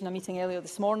engaged in a meeting earlier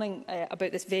this morning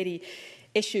about this very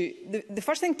issue. The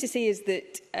first thing to say is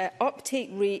that uptake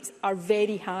rates are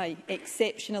very high,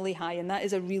 exceptionally high, and that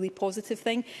is a really positive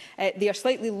thing. They are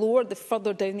slightly lower the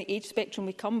further down the age spectrum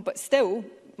we come, but still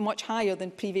much higher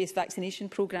than previous vaccination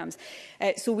programmes.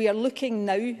 So we are looking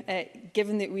now,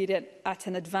 given that we're at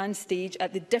an advanced stage,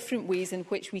 at the different ways in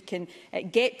which we can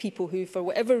get people who, for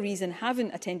whatever reason,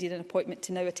 haven't attended an appointment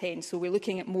to now attend. So we're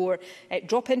looking at more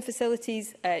drop-in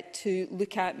facilities, to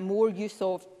look at more use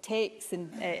of text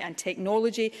and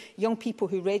technology. Young people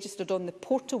who registered on the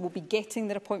portal will be getting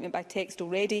their appointment by text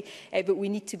already, but we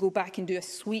need to go back and do a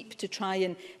sweep to try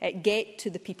and get to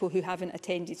the people who haven't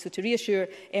attended. So to reassure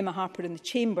Emma Harper in the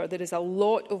Chamber, there is a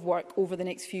lot of work over the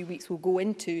next few weeks will go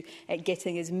into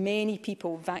getting as many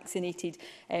people vaccinated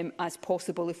as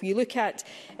possible. If we look at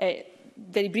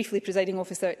very briefly, Presiding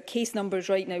Officer, case numbers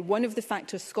right now, one of the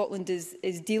factors Scotland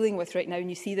is dealing with right now, and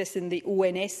you see this in the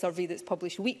ONS survey that's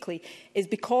published weekly, is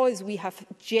because we have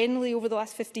generally over the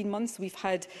last 15 months, we've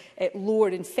had lower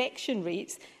infection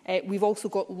rates, we've also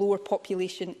got lower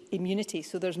population immunity.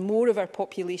 So there's more of our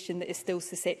population that is still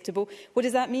susceptible. What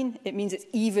does that mean? It means it's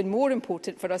even more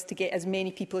important for us to get as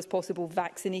many people as possible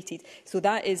vaccinated. So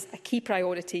that is a key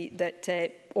priority that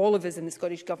all of us in the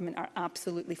Scottish Government are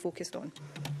absolutely focused on.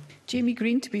 Jamie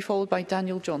Green to be followed by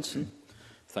Daniel Johnson.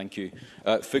 Thank you.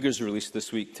 Figures released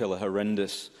this week tell a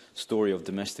horrendous story of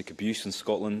domestic abuse in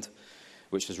Scotland,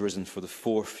 which has risen for the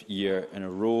 4th year in a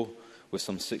row, with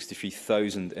some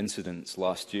 63,000 incidents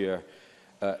last year.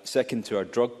 Second to our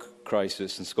drug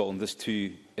crisis in Scotland, this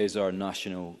too is our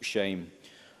national shame.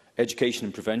 Education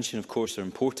and prevention, of course, are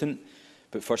important,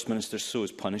 but First Minister, so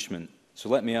is punishment. So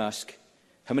let me ask,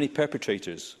 how many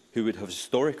perpetrators who would have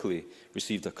historically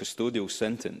received a custodial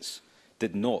sentence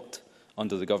did not,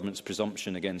 under the government's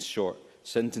presumption against short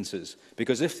sentences?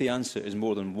 Because if the answer is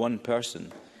more than one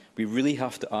person, we really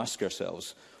have to ask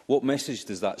ourselves, what message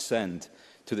does that send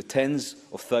to the tens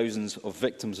of thousands of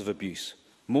victims of abuse,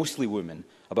 mostly women,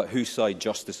 about whose side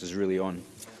justice is really on?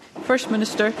 First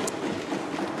Minister.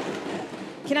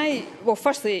 Can I, well,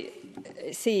 firstly,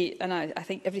 say, and I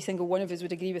think every single one of us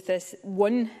would agree with this,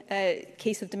 one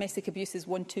case of domestic abuse is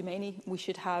one too many. We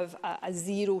should have a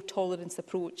zero-tolerance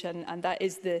approach, and that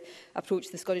is the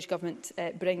approach the Scottish Government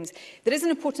brings. There is an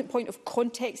important point of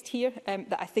context here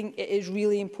that I think it is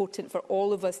really important for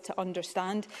all of us to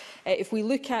understand. If we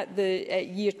look at the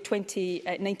year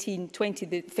 2019-20,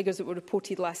 the figures that were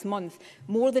reported last month,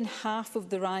 more than half of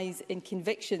the rise in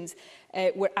convictions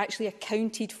were actually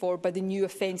accounted for by the new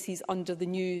offences under the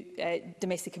new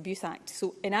Domestic Abuse Act.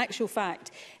 So in actual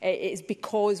fact, it is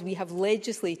because we have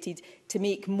legislated to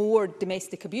make more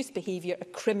domestic abuse behaviour a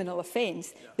criminal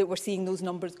offence that we're seeing those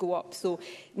numbers go up. So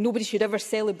nobody should ever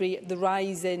celebrate the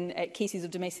rise in cases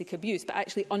of domestic abuse, but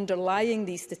actually underlying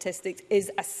these statistics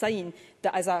is a sign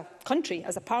that as a country,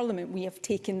 as a parliament, we have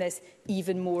taken this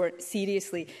even more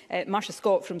seriously. Marcia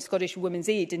Scott from Scottish Women's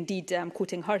Aid, indeed I'm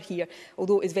quoting her here,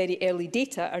 although it is very early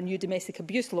data, our new domestic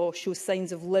abuse law shows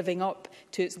signs of living up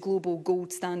to its global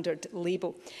gold standard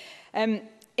label.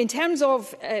 In terms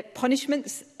of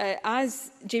punishments,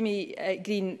 as Jamie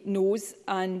Green knows,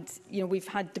 and we've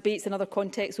had debates in other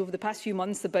contexts over the past few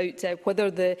months about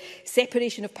whether the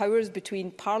separation of powers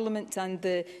between Parliament and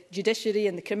the judiciary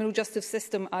and the criminal justice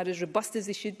system are as robust as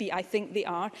they should be. I think they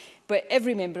are. But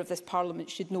every member of this Parliament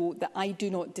should know that I do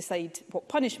not decide what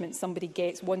punishment somebody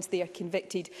gets once they are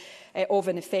convicted of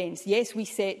an offence. Yes, we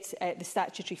set the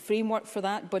statutory framework for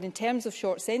that, but in terms of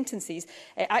short sentences,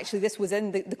 actually this was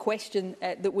in the question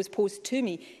that was posed to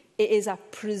me. It is a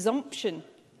presumption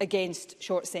against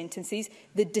short sentences.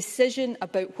 The decision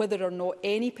about whether or not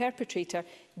any perpetrator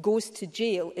goes to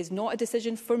jail is not a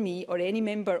decision for me or any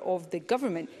member of the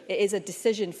government. It is a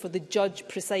decision for the judge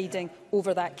presiding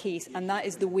over that case, and that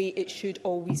is the way it should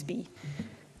always be.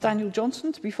 Daniel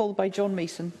Johnson, to be followed by John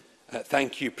Mason.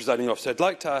 Thank you, Presiding Officer. I'd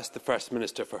like to ask the First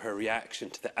Minister for her reaction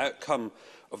to the outcome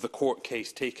of the court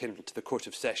case taken to the Court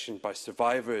of Session by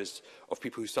survivors of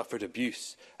people who suffered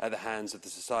abuse at the hands of the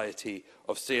Society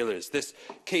of Sailors. This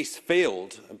case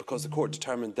failed because the court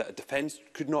determined that a defence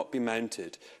could not be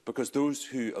mounted because those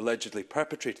who allegedly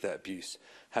perpetrated that abuse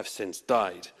have since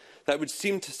died. That would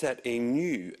seem to set a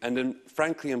new and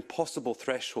frankly impossible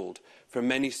threshold for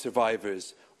many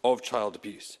survivors of child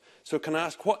abuse. So can I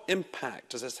ask, what impact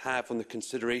does this have on the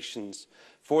considerations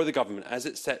for the Government as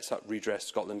it sets up Redress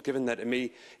Scotland, given that it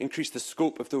may increase the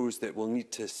scope of those that will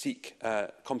need to seek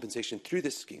compensation through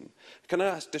this scheme? Can I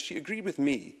ask, does she agree with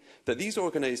me that these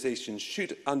organisations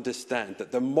should understand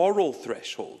that the moral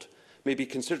threshold may be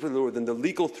considerably lower than the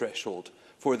legal threshold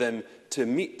for them to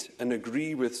meet and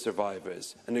agree with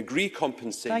survivors and agree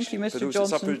compensation for those who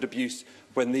suffered abuse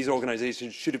when these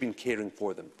organisations should have been caring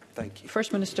for them? Thank you.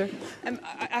 First Minister.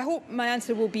 I hope my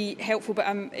answer will be helpful, but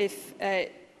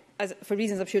for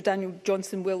reasons I'm sure Daniel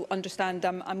Johnson will understand,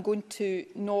 I'm going to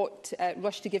not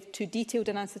rush to give too detailed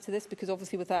an answer to this, because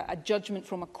obviously with a judgment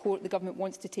from a court, the Government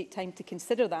wants to take time to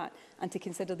consider that and to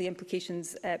consider the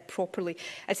implications properly.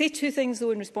 I'd say two things,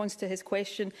 though, in response to his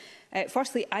question.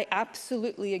 Firstly, I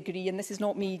absolutely agree, and this is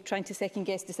not me trying to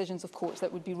second-guess decisions of courts.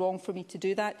 That would be wrong for me to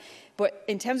do that. But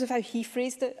in terms of how he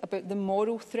phrased it, about the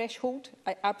moral threshold,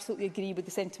 I absolutely agree with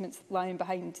the sentiments lying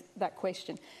behind that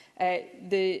question.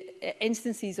 The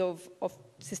instances of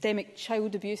systemic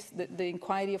child abuse that the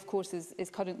inquiry, of course, is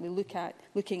currently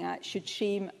looking at should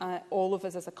shame all of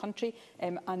us as a country,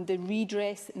 and the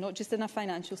redress, not just in a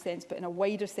financial sense, but in a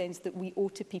wider sense that we owe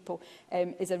to people,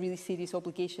 is a really serious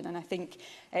obligation. And I think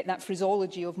that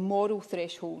phraseology of moral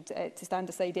threshold, to stand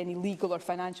aside any legal or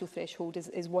financial threshold,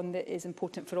 is one that is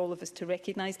important for all of us to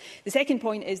recognise. The second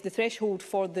point is the threshold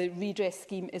for the redress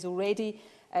scheme is already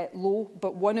low,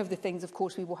 but one of the things, of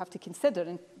course, we will have to consider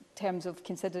in terms of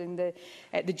considering the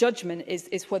judgment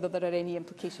is whether there are any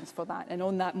implications for that. And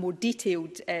on that more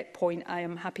detailed point, I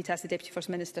am happy to ask the Deputy First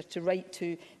Minister to write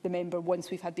to the member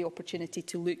once we've had the opportunity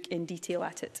to look in detail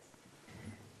at it.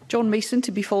 John Mason,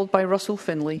 to be followed by Russell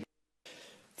Finlay.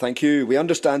 Thank you. We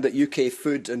understand that UK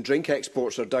food and drink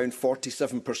exports are down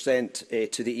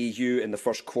 47% to the EU in the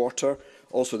first quarter.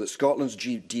 Also that Scotland's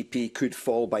GDP could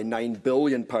fall by £9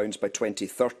 billion by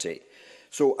 2030.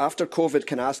 So after COVID,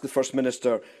 can I ask the First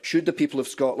Minister, should the people of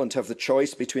Scotland have the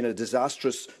choice between a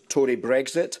disastrous Tory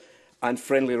Brexit and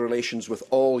friendly relations with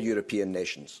all European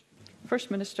nations? First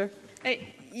Minister.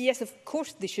 Yes, of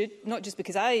course they should, not just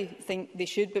because I think they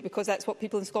should, but because that's what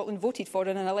people in Scotland voted for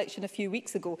in an election a few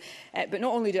weeks ago. But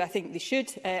not only do I think they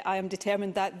should, I am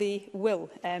determined that they will,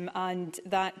 and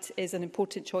that is an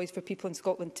important choice for people in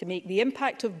Scotland to make. The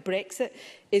impact of Brexit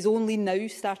is only now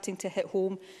starting to hit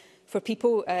home for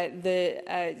people.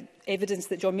 The evidence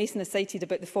that John Mason has cited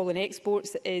about the fall in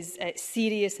exports is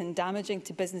serious and damaging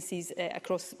to businesses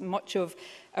across much of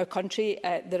our country.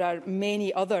 There are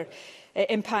many other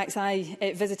impacts. I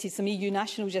visited some EU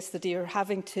nationals yesterday who are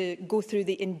having to go through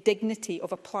the indignity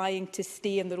of applying to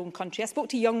stay in their own country. I spoke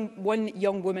to one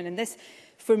young woman, and this,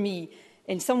 for me,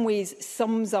 in some ways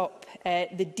sums up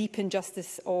the deep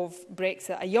injustice of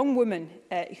Brexit. A young woman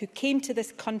who came to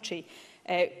this country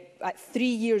at 3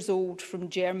 years old from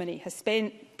Germany, has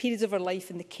spent periods of her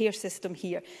life in the care system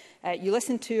here. You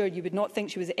listen to her, you would not think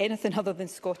she was anything other than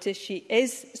Scottish. She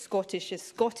is Scottish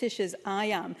as I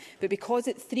am. But because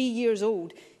at 3 years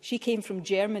old, she came from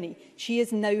Germany, she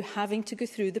is now having to go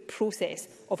through the process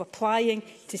of applying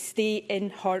to stay in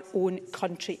her own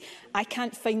country. I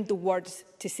can't find the words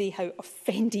to say how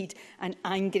offended and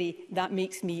angry that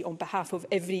makes me on behalf of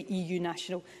every EU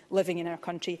national living in our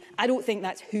country. I don't think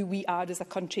that's who we are as a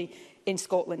country in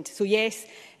Scotland. So yes,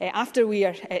 after we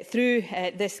are through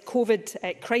this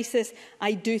COVID crisis,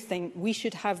 I do think we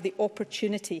should have the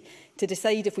opportunity to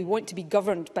decide if we want to be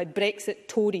governed by Brexit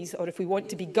Tories or if we want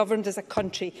to be governed as a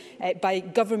country by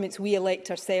governments we elect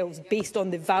ourselves based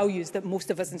on the values that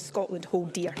most of us in Scotland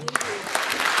hold dear.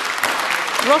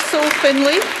 Russell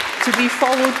Finlay, to be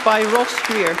followed by Ross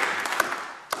Greer.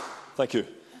 Thank you.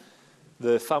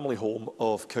 The family home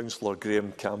of Councillor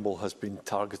Graham Campbell has been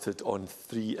targeted on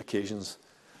 3 occasions.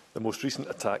 The most recent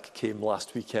attack came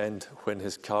last weekend when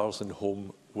his cars and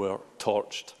home were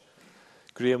torched.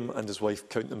 Graham and his wife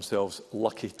count themselves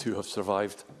lucky to have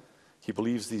survived. He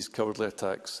believes these cowardly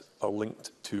attacks are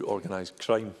linked to organised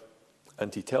crime,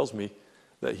 and he tells me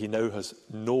that he now has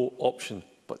no option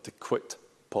but to quit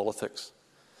politics.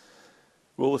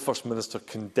 Will the First Minister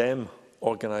condemn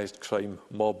organised crime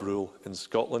mob rule in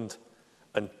Scotland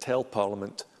and tell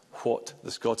Parliament what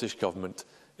the Scottish Government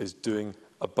is doing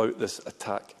about this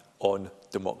attack on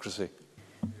democracy?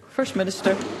 First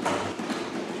Minister.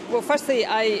 Well, firstly,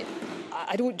 I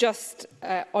don't just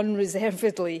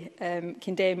unreservedly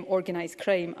condemn organised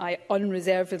crime. I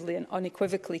unreservedly and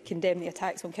unequivocally condemn the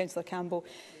attacks on Councillor Campbell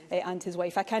and his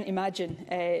wife. I can't imagine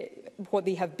what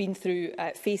they have been through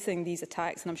facing these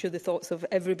attacks, and I'm sure the thoughts of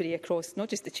everybody across, not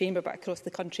just the Chamber, but across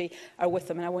the country are with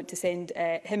them. And I want to send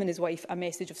him and his wife a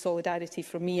message of solidarity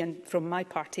from me and from my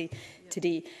party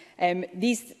today.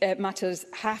 These matters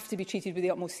have to be treated with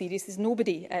the utmost seriousness.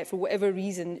 Nobody, for whatever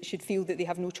reason, should feel that they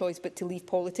have no choice but to leave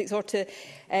politics or to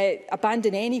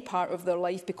abandon any part of their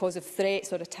life because of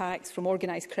threats or attacks from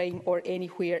organised crime or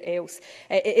anywhere else.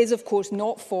 It is, of course,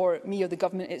 not for me or the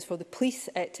government, it's for the police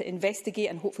to investigate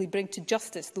and hopefully bring to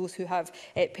justice those who have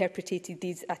perpetrated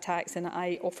these attacks. And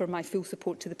I offer my full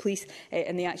support to the police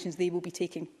and the actions they will be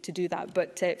taking to do that.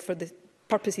 But for the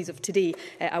purposes of today,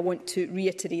 I want to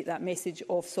reiterate that message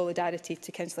of solidarity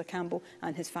to Councillor Campbell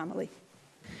and his family.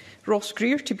 Ross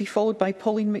Greer, to be followed by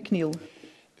Pauline McNeill.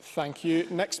 Thank you.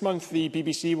 Next month, the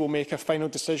BBC will make a final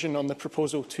decision on the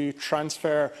proposal to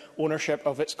transfer ownership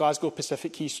of its Glasgow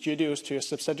Pacific Quay studios to a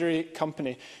subsidiary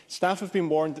company. Staff have been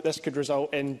warned that this could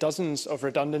result in dozens of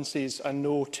redundancies and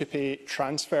no to-pay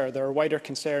transfer. There are wider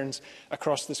concerns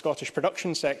across the Scottish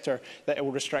production sector that it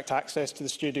will restrict access to the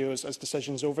studios as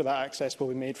decisions over that access will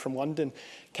be made from London.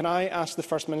 Can I ask the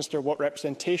First Minister what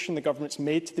representation the Government's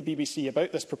made to the BBC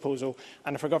about this proposal,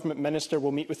 and if a Government Minister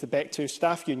will meet with the Bectu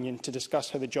Staff Union to discuss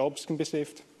how the jobs can be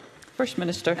saved? First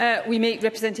Minister. We make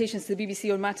representations to the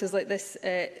BBC on matters like this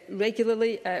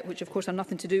regularly, which of course have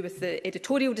nothing to do with the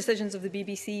editorial decisions of the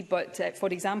BBC. But for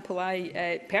example,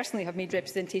 I personally have made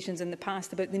representations in the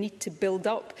past about the need to build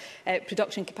up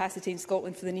production capacity in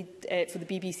Scotland for the need for the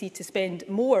BBC to spend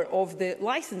more of the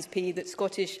licence pay that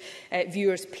Scottish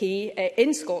viewers pay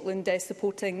in Scotland,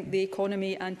 supporting the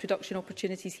economy and production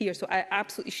opportunities here. So I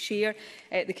absolutely share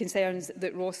the concerns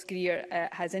that Ross Greer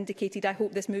has indicated. I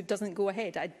hope this move doesn't go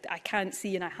ahead. I can't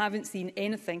see, and I haven't seen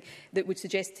anything that would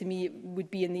suggest to me it would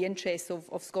be in the interests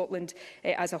of Scotland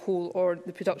as a whole, or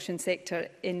the production sector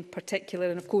in particular.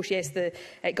 And of course, yes, the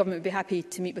Government would be happy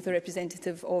to meet with a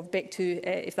representative of Bectu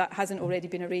if that hasn't already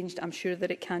been arranged. I'm sure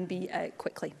that it can be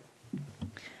quickly.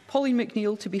 Pauline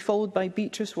McNeill, to be followed by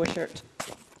Beatrice Wishart.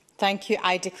 Thank you.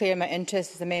 I declare my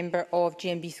interest as a member of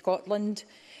GMB Scotland.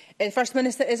 The First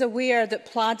Minister is aware that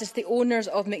Pladis, the owners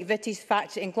of McVitie's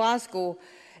factory in Glasgow,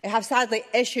 have sadly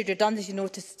issued redundancy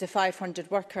notices to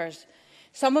 500 workers.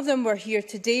 Some of them were here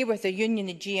today with their union,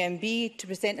 the GMB, to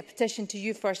present a petition to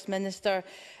you, First Minister,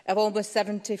 of almost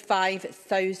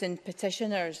 75,000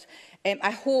 petitioners.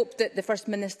 I hope that the First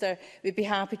Minister would be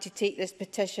happy to take this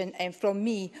petition from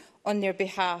me on their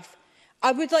behalf.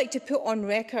 I would like to put on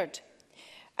record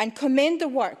and commend the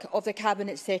work of the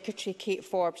Cabinet Secretary, Kate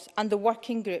Forbes, and the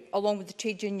working group, along with the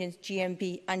trade unions,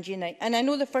 GMB and Unite. And I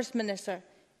know the First Minister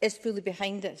is fully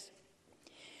behind this.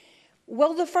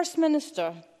 Will the First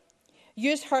Minister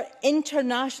use her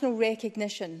international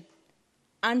recognition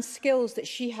and skills that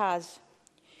she has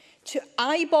to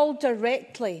eyeball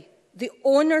directly the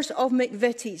owners of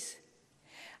McVitie's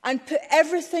and put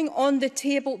everything on the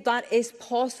table that is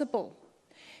possible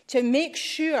to make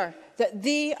sure that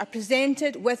they are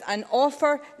presented with an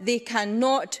offer they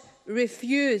cannot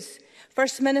refuse?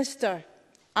 First Minister,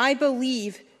 I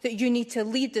believe that you need to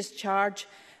lead this charge,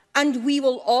 and we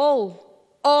will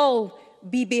all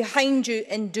be behind you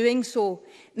in doing so.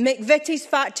 McVitie's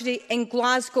factory in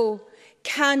Glasgow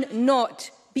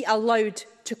cannot be allowed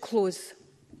to close.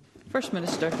 First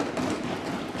Minister.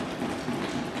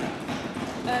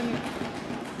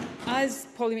 As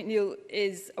Pauline McNeill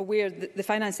is aware, the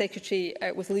Finance Secretary,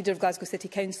 with the leader of Glasgow City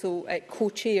Council,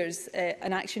 co-chairs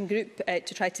an action group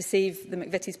to try to save the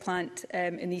McVitie's plant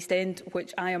in the East End,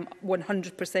 which I am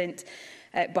 100%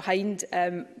 behind.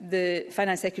 The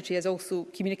Finance Secretary has also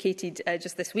communicated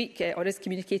just this week, or is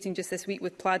communicating just this week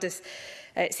with Pladis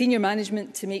senior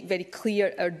management to make very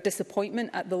clear our disappointment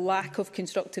at the lack of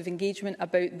constructive engagement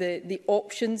about the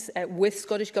options with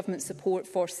Scottish Government support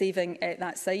for saving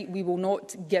that site. We will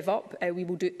not give up. We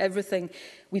will do everything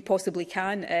we possibly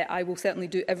can. I will certainly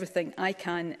do everything I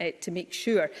can to make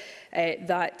sure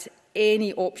that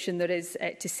any option there is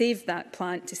to save that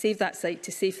plant, to save that site,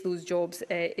 to save those jobs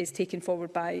is taken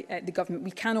forward by the government.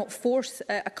 We cannot force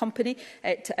a company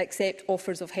to accept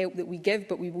offers of help that we give,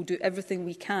 but we will do everything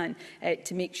we can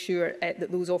to make sure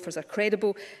that those offers are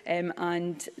credible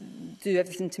and do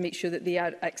everything to make sure that they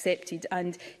are accepted.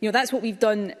 And that's what we've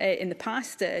done in the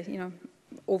past.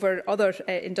 Over other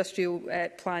industrial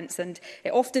plants, and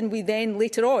often we then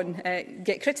later on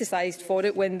get criticised for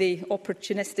it when the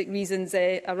opportunistic reasons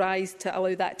arise to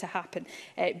allow that to happen.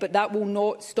 But that will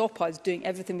not stop us doing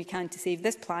everything we can to save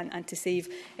this plant and to save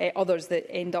others that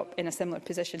end up in a similar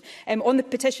position. On the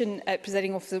petition,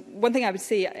 Presiding Officer, one thing I would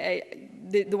say,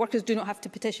 the workers do not have to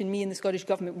petition me and the Scottish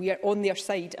Government. We are on their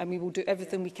side and we will do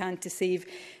everything we can to save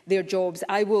their jobs.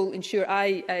 I will ensure,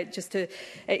 just to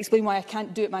explain why I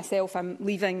can't do it myself, I'm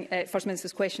leaving First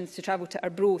Minister's questions to travel to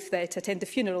Arbroath to attend the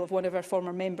funeral of one of our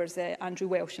former members, Andrew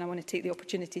Welsh, and I want to take the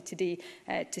opportunity today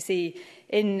to say,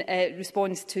 in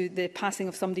response to the passing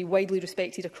of somebody widely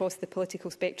respected across the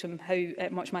political spectrum, how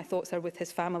much my thoughts are with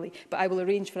his family. But I will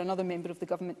arrange for another member of the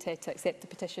Government to accept the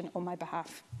petition on my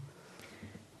behalf.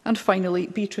 And finally,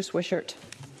 Beatrice Wishart.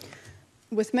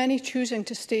 With many choosing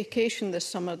to staycation this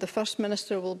summer, the First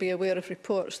Minister will be aware of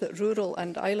reports that rural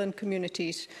and island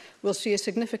communities will see a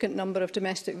significant number of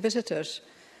domestic visitors.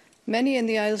 Many in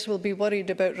the Isles will be worried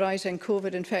about rising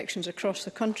COVID infections across the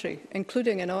country,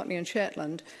 including in Orkney and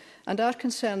Shetland, and are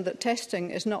concerned that testing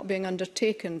is not being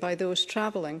undertaken by those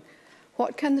travelling.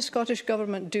 What can the Scottish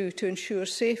Government do to ensure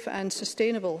safe and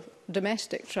sustainable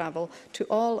domestic travel to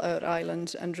all our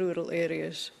islands and rural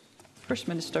areas? First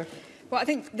Minister. Well, I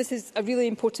think this is a really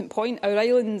important point. Our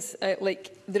islands,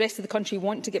 like the rest of the country,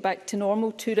 want to get back to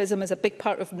normal. Tourism is a big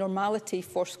part of normality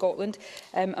for Scotland,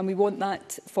 and we want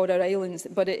that for our islands.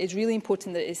 But it is really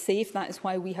important that it is safe. That is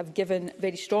why we have given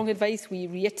very strong advice. We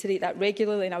reiterate that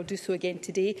regularly, and I'll do so again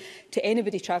today, to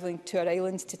anybody travelling to our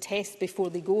islands to test before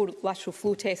they go. Lateral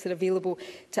flow tests are available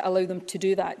to allow them to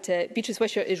do that. Beatrice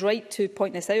Wishart is right to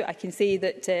point this out. I can say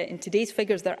that in today's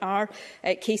figures there are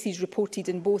cases reported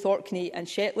in both Orkney and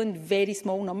Shetland, very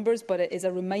small numbers, but it is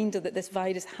a reminder that this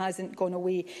virus hasn't gone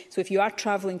away. So if you are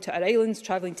travelling to our islands,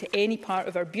 travelling to any part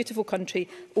of our beautiful country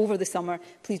over the summer,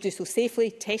 please do so safely,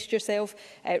 test yourself,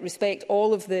 respect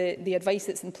all of the advice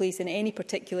that's in place in any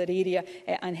particular area,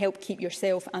 and help keep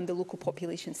yourself and the local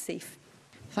population safe.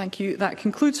 Thank you. That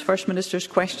concludes First Minister's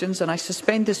questions, and I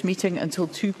suspend this meeting until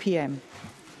 2 p.m.